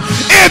house.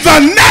 in the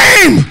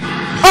name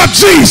of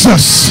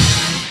Jesus.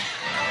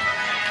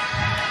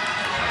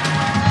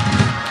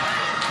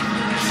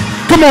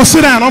 Come on,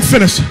 sit down. I'm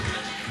finished.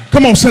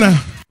 Come on, sit down.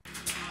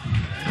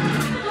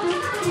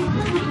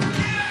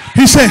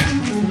 He said,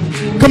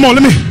 come on,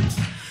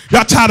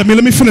 y'all tired of me.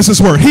 Let me finish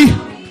this word.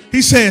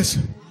 He says,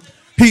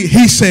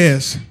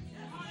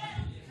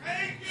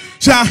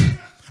 see,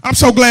 I'm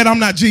so glad I'm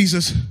not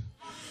Jesus.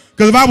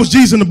 Because if I was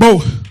Jesus in the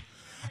boat,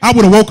 I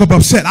would have woke up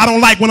upset. I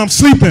don't like when I'm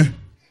sleeping.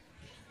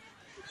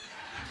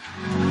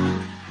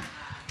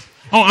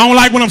 I don't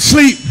like when I'm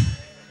asleep.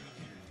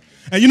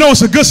 And you know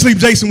it's a good sleep,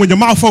 Jason, when your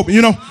mouth open,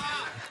 you know.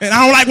 And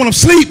I don't like when I'm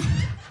asleep.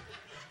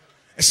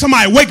 And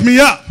somebody wake me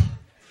up.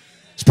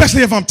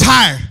 Especially if I'm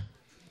tired.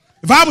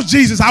 If I was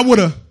Jesus, I would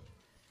have,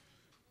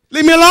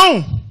 leave me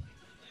alone.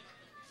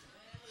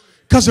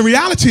 Because the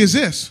reality is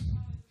this.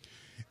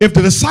 If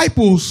the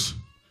disciples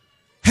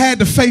had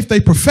the faith they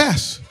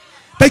profess,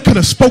 they could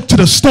have spoke to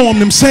the storm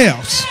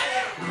themselves.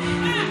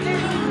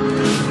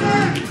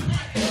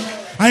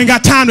 I ain't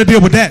got time to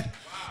deal with that.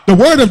 The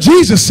word of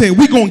Jesus said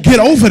we're going to get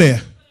over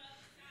there.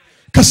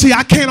 Because see,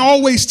 I can't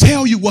always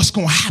tell you what's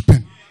going to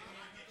happen.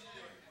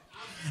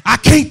 I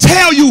can't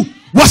tell you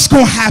what's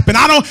going to happen.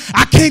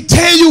 I can't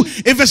tell you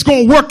if it's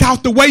going to work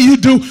out the way you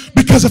do,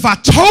 because if I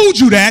told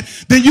you that,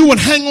 then you would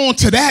hang on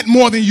to that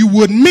more than you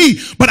would me.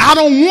 But I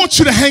don't want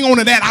you to hang on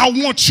to that. I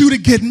want you to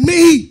get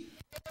me.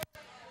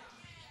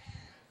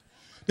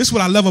 This is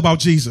what I love about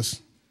Jesus.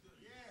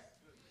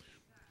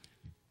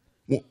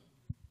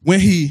 When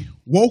he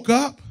woke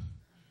up,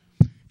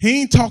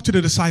 he ain't talked to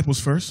the disciples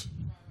first.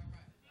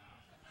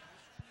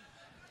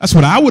 That's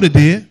what I would have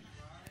did.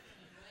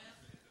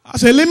 I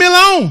said, leave me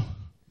alone.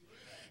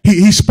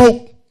 He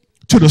spoke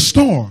to the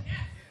storm.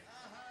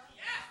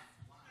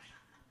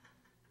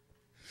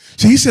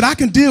 See, he said, I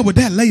can deal with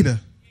that later.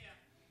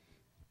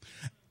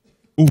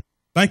 Ooh,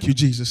 thank you,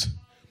 Jesus.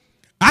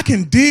 I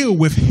can deal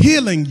with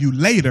healing you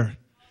later.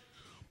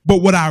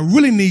 But what I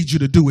really need you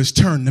to do is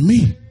turn to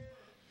me.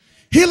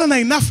 Healing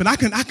ain't nothing. I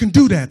can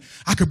do that.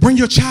 I can bring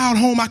your child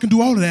home. I can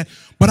do all of that.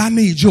 But I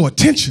need your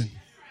attention.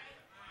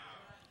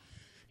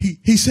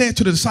 He said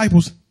to the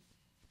disciples,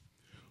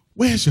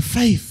 where's your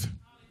faith?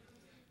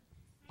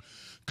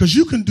 Because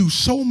you can do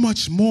so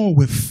much more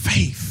with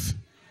faith.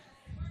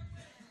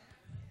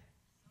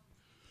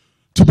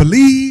 To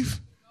believe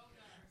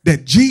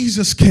that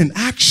Jesus can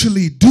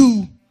actually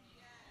do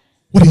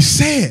what he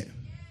said.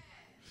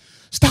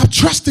 Stop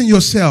trusting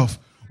yourself.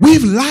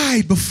 We've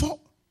lied before.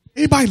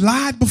 Anybody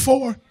lied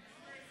before?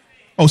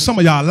 Oh, some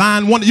of y'all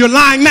lying. You're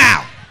lying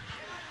now.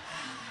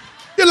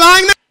 You're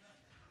lying now.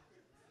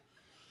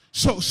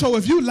 So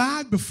if you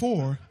lied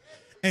before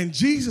and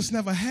Jesus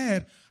never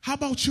had, how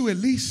about you at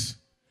least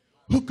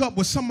hook up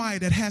with somebody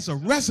that has a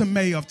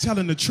resume of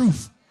telling the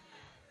truth?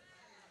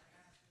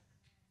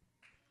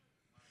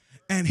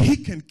 And he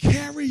can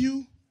carry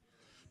you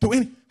through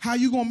any. How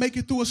you going to make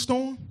it through a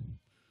storm?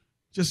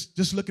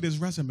 Just look at his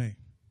resume.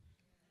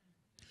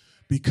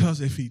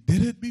 Because if he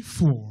did it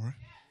before,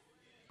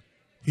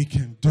 he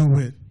can do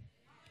it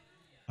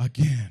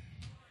again.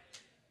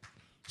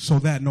 So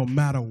that no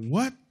matter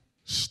what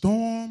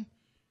storm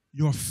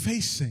you're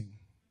facing,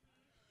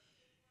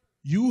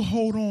 you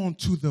hold on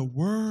to the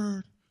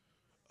word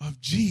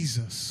of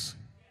Jesus.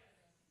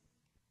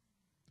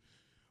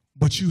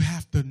 But you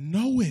have to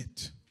know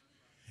it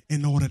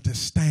in order to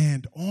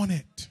stand on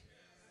it.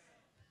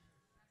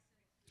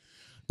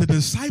 The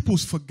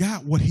disciples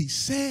forgot what he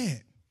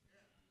said.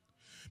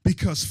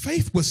 Because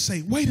faith would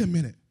say, wait a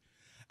minute.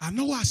 I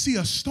know I see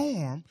a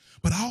storm,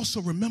 but I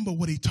also remember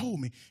what he told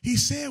me. He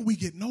said we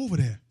getting over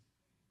there.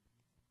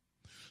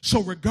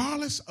 So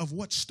regardless of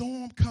what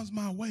storm comes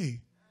my way,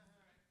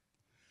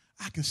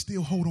 I can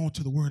still hold on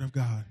to the word of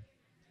God.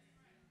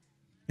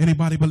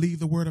 Anybody believe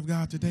the word of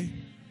God today?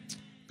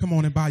 Come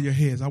on and bow your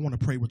heads. I want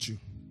to pray with you.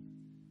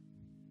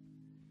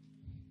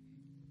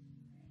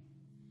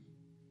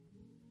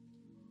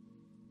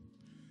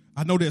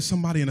 I know there's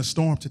somebody in a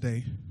storm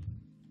today.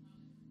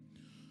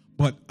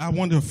 But I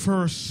want to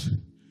first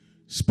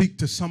speak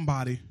to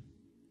somebody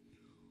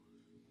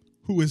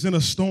who is in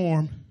a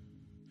storm,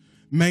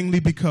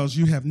 mainly because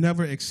you have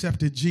never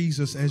accepted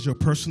Jesus as your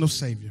personal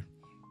Savior.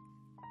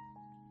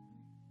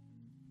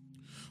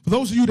 For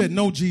those of you that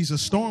know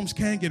Jesus, storms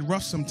can get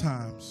rough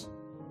sometimes.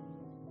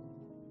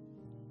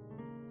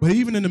 But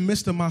even in the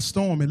midst of my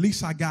storm, at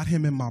least I got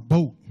him in my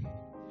boat.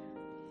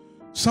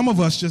 Some of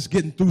us just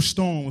getting through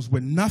storms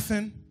with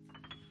nothing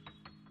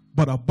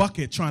but a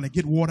bucket trying to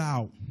get water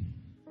out.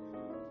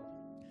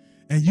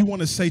 And you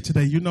want to say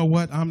today, you know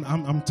what?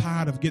 I'm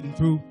tired of getting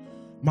through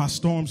my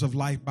storms of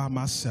life by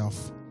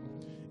myself.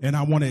 And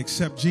I want to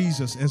accept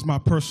Jesus as my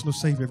personal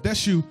Savior. If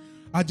that's you,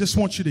 I just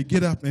want you to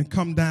get up and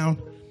come down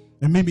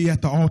and meet me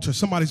at the altar.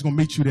 Somebody's going to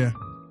meet you there.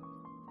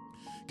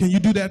 Can you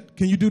do that?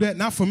 Can you do that?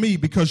 Not for me,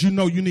 because you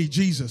know you need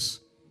Jesus.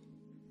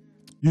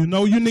 You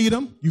know you need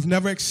him. You've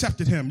never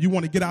accepted him. You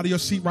want to get out of your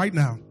seat right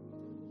now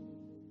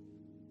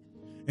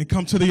and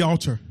come to the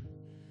altar.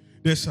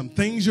 There's some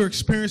things you're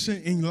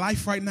experiencing in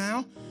life right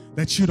now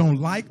that you don't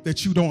like,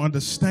 that you don't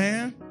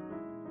understand.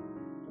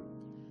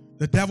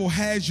 The devil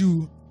has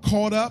you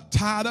caught up,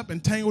 tied up,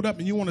 and tangled up,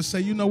 and you want to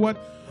say, you know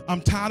what? I'm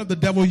tired of the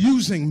devil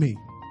using me.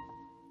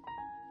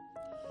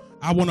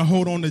 I want to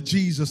hold on to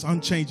Jesus'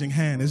 unchanging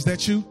hand. Is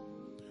that you?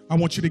 I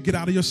want you to get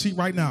out of your seat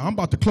right now. I'm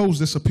about to close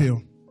this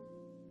appeal.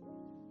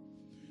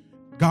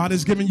 God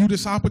is giving you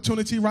this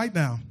opportunity right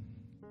now.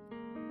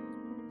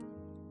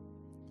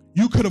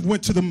 You could have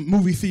went to the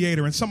movie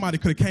theater and somebody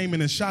could have came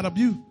in and shot up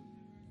you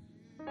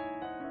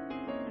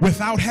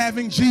without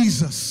having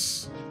Jesus.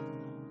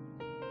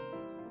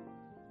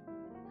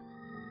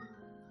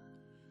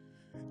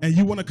 And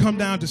you want to come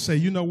down to say,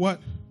 you know what?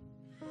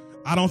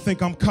 I don't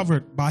think I'm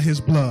covered by his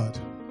blood.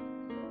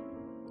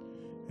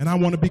 And I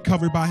want to be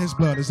covered by his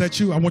blood. Is that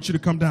you? I want you to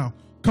come down.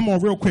 Come on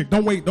real quick.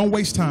 Don't wait. Don't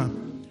waste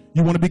time.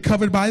 You want to be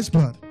covered by his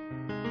blood.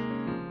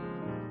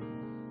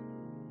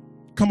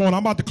 Come on,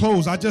 I'm about to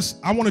close. I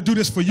want to do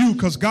this for you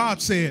because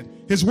God said,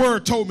 his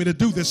word told me to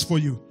do this for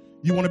you.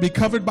 You want to be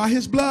covered by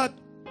his blood?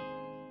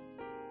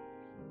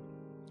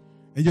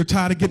 And you're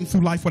tired of getting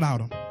through life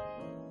without him.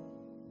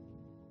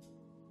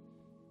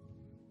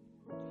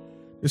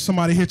 There's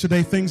somebody here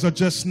today, things are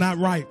just not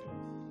right.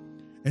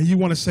 And you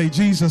want to say,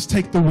 Jesus,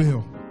 take the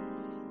wheel.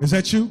 Is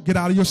that you? Get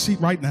out of your seat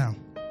right now.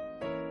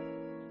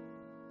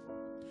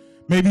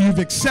 Maybe you've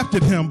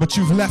accepted him, but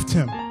you've left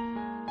him.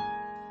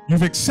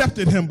 You've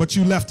accepted him, but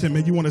you left him.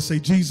 And you want to say,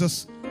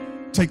 Jesus,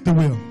 take the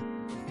wheel.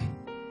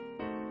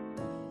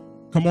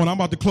 Come on, I'm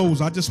about to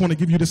close. I just want to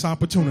give you this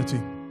opportunity.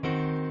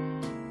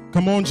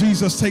 Come on,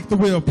 Jesus, take the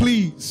wheel,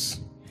 please.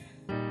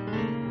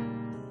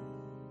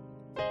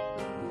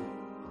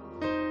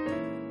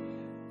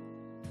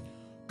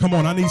 Come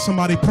on, I need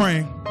somebody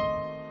praying.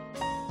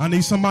 I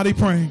need somebody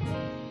praying.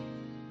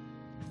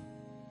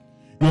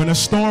 You're in a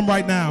storm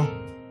right now.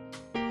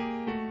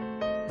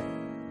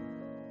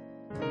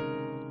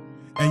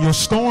 And your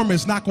storm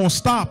is not going to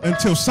stop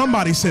until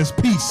somebody says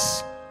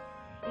peace.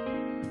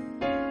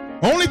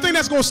 Only thing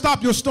that's going to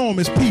stop your storm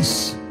is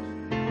peace.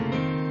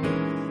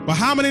 But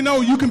how many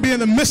know you can be in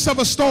the midst of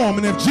a storm,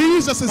 and if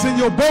Jesus is in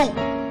your boat,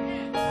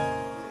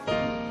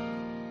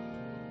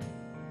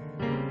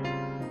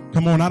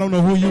 come on, I don't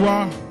know who you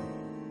are.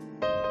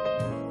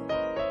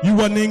 You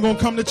wasn't even going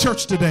to come to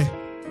church today.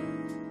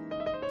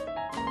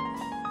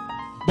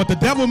 But the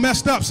devil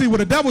messed up. See, what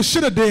the devil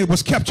should have did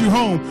was kept you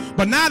home.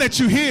 But now that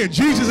you're here,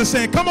 Jesus is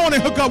saying, come on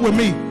and hook up with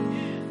me.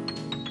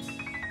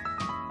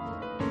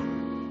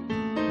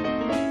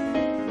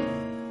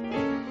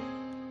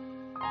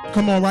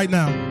 Come on right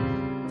now.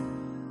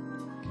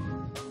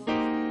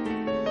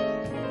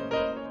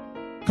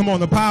 Come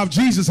on, the power of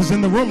Jesus is in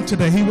the room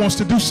today. He wants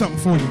to do something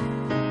for you.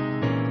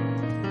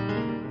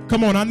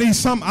 Come on, I need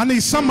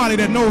somebody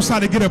that knows how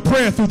to get a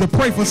prayer through to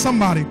pray for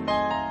somebody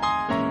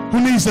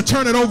who needs to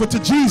turn it over to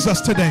Jesus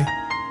today.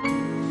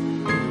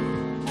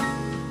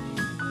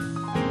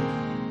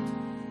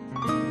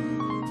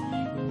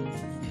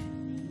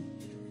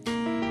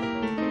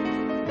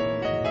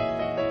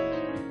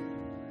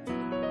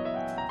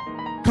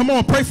 Come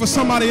on, pray for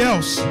somebody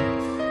else.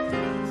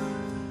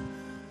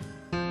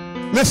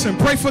 Listen,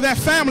 pray for that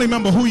family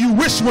member who you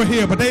wish were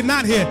here, but they're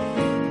not here.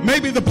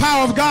 Maybe the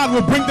power of God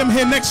will bring them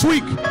here next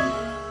week.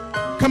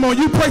 Come on,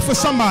 you pray for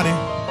somebody.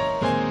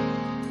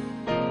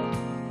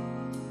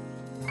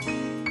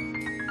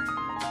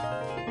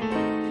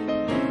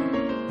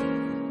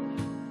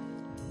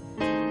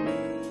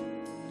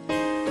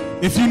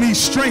 If you need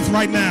strength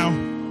right now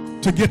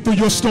to get through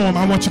your storm,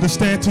 I want you to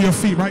stand to your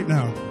feet right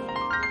now.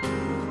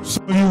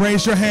 So you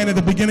raised your hand at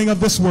the beginning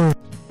of this word.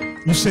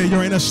 You say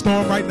you're in a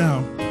storm right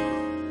now.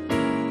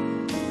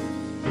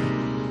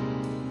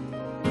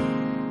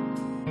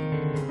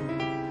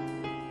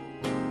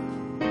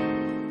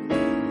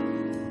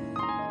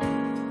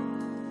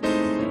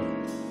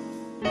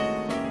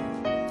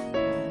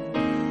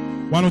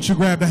 Why don't you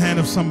grab the hand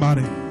of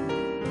somebody?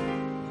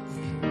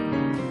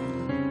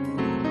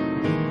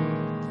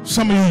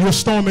 Some of you, your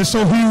storm is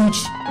so huge.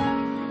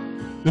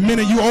 The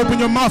minute you open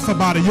your mouth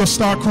about it, you'll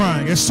start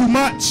crying. It's too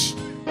much.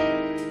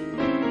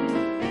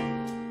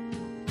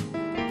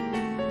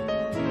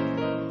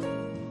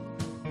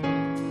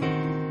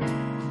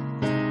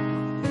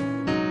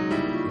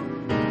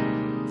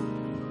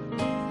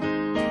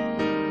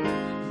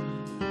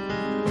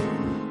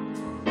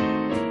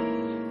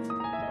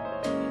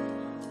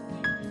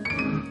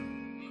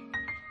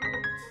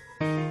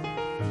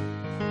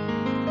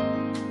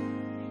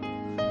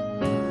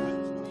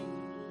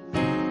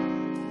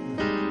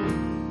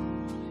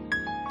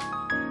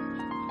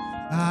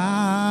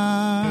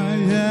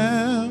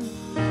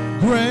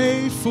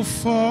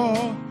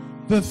 For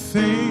the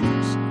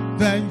things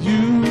that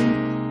you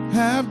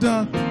have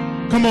done.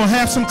 Come on,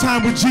 have some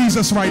time with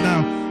Jesus right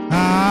now.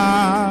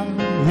 I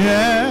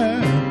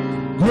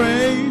am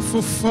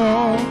grateful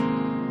for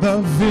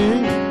the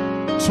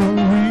victories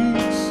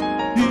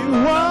he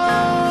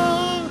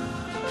won.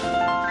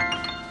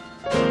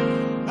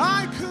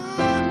 I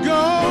could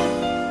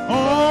go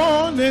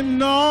on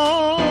and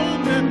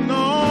on and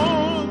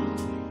on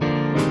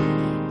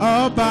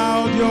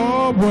about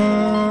your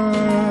word.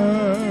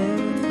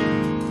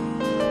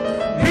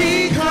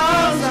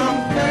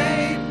 I'm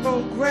grateful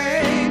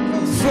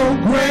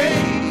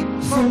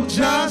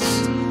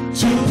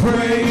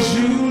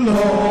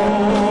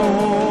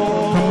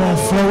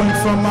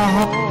from my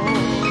heart.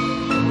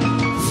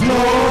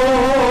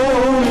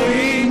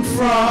 Flowing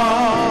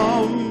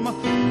from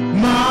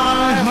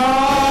my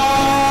heart.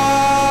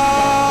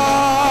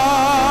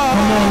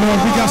 Come on, Lord,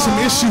 we got some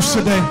issues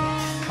today.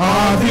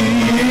 Are the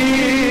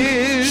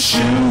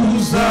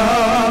issues of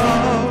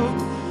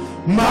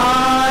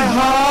my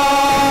heart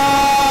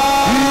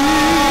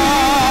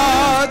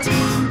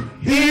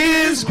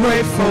is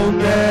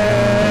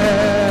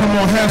gratefulness. Come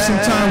on, have some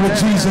time with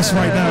Jesus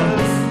right now.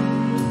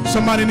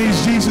 Somebody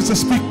needs Jesus to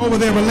speak over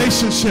their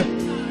relationship,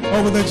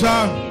 over their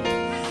job.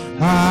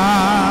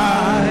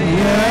 I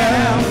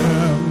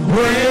am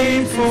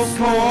grateful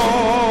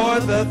for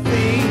the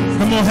things.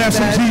 Come on, have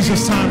some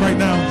Jesus time right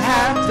now.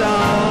 Have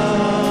done.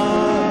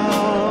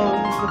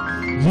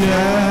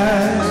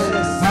 Yes,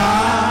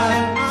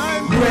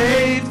 I'm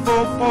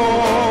grateful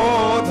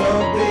for the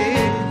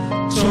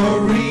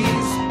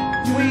victories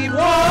we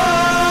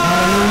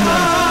won.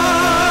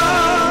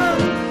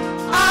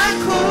 I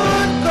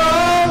could go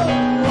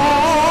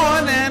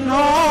on and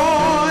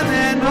on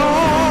and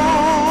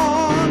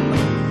on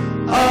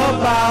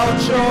about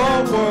your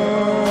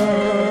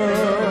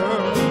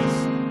words,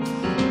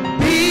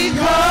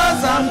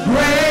 because I'm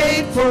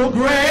grateful,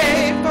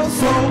 grateful,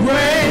 so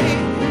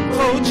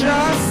grateful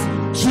just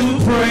to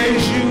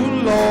praise you,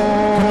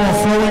 Lord. Come on,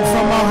 flowing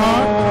from my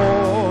heart.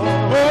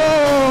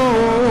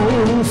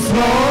 Oh,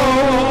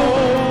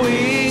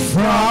 flowing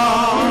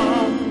from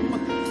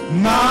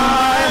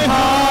my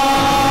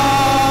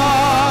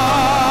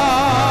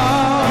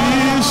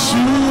heart.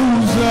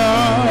 Issues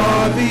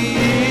are the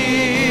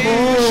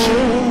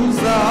issues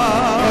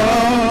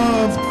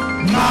of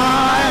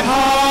my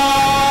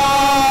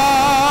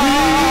heart.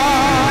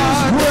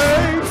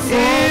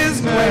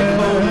 Is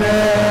gratefulness.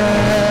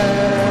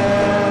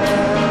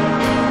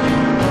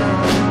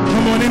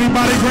 Come on,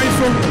 anybody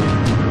grateful?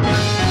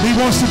 He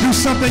wants to do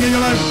something in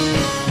your life.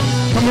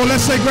 Come on,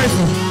 let's say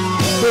grateful.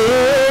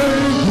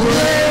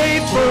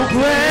 Grateful,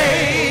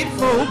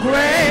 grateful,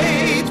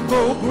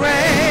 grateful,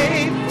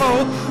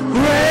 grateful,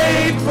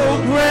 grateful,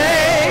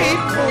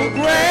 grateful,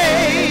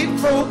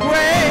 grateful,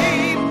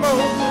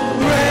 grateful,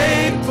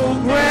 grateful,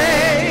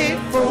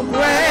 grateful,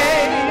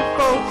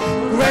 grateful,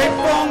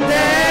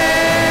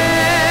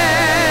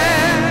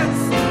 gratefulness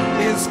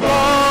is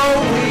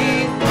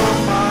flowing from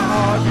my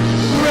heart.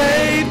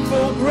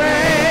 Grateful,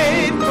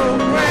 grateful,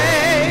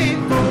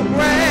 grateful,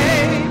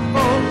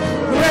 grateful,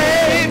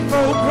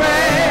 grateful,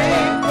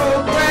 grateful,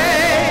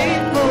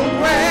 grateful,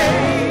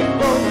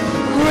 grateful,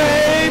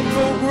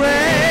 grateful,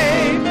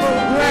 grateful,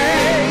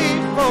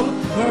 grateful,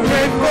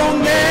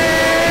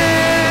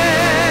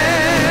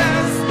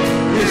 gratefulness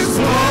is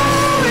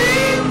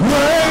flowing.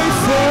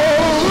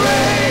 Grateful,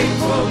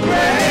 grateful,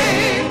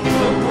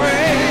 grateful,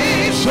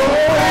 grateful, so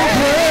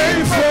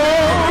grateful,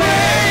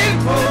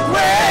 grateful,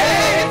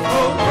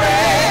 grateful,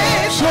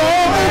 grateful, so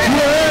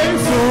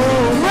grateful,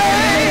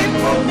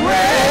 grateful,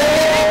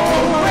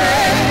 grateful,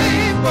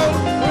 grateful,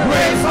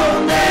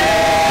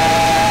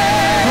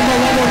 gratefulness. Come on,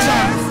 one more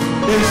time.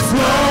 It's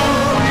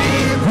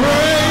flowing.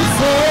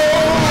 Grateful,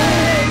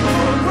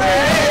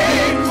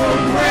 grateful, grateful,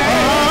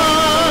 grateful,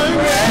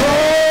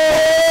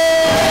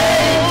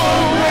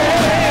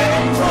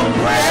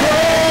 grateful, grateful,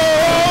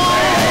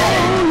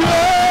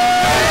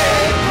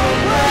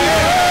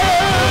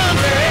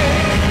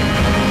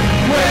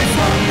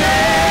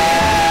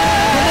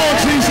 Come on,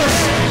 Jesus.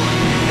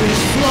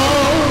 It's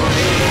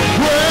flowing.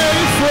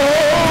 Grateful,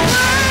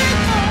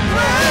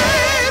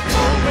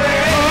 grateful,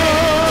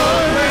 grateful,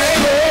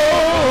 grateful,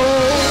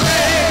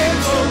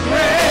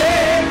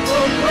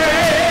 grateful,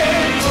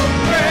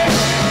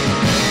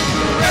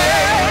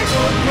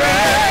 grateful,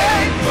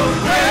 grateful,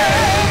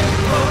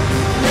 grateful,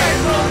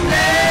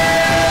 gratefulness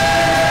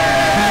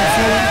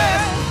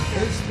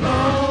is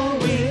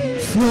flowing,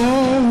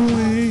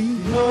 flowing,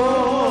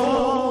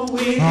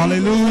 flowing.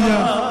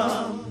 Hallelujah.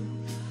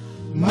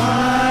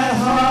 My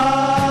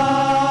heart.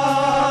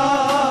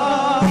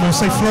 Come on,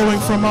 say flowing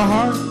from my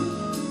heart.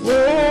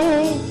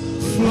 Oh,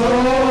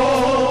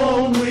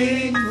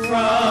 flowing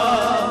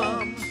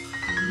from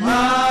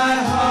my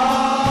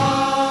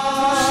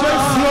heart. Say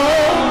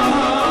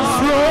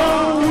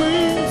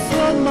flowing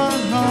from my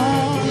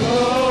heart.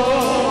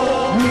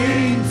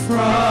 Flowing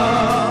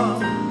from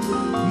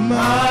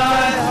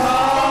my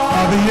heart.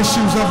 Are the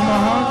issues of my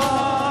heart?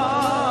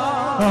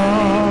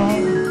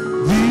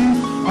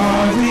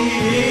 Are the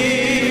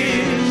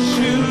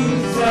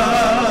issues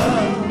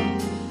of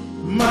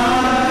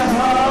my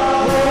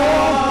heart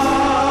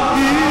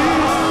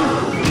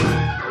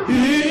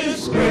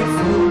is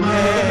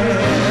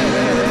gratefulness.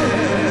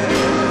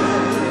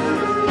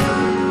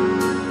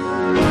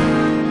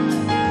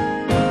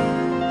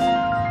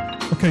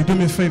 Okay, do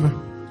me a favor.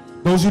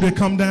 Those of you that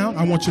come down,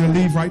 I want you to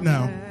leave right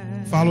now.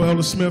 Follow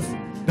Elder Smith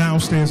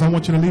downstairs. I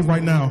want you to leave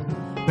right now.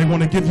 They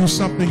want to give you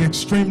something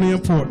extremely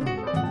important.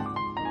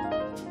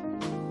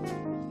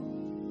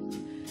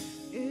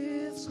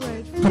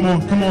 Come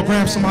on,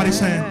 grab somebody's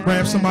hand.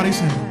 Grab somebody's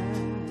hand.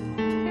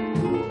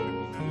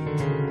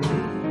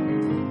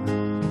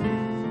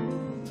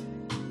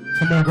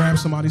 Come on, grab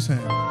somebody's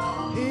hand.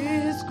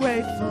 His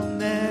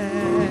gratefulness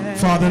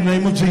Father, in the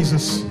name of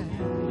Jesus,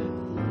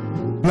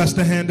 bless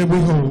the hand that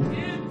we hold.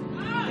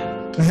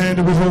 The hand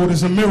that we hold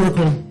is a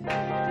miracle.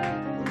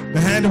 The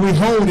hand that we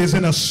hold is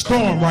in a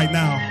storm right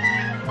now.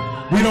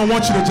 We don't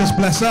want you to just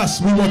bless us.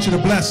 We want you to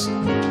bless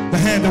the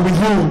hand that we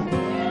hold.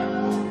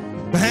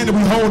 The hand that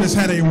we hold has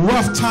had a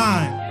rough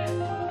time.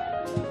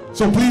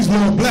 So please,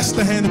 Lord, bless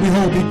the hand that we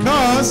hold,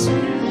 because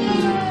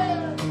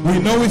we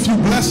know if you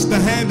bless the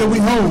hand that we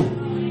hold,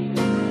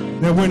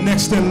 that we're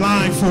next in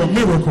line for a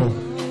miracle.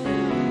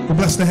 But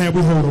bless the hand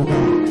we hold, oh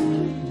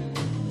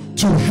God,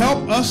 to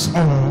help us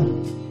all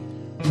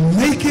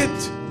make it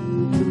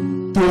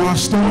through our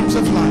storms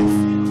of life,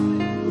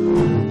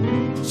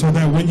 so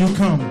that when you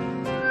come,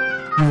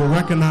 you will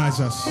recognize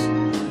us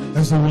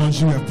as the ones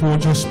you have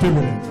poured your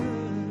spirit in.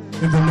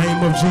 In the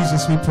name of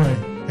Jesus we pray.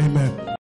 Amen.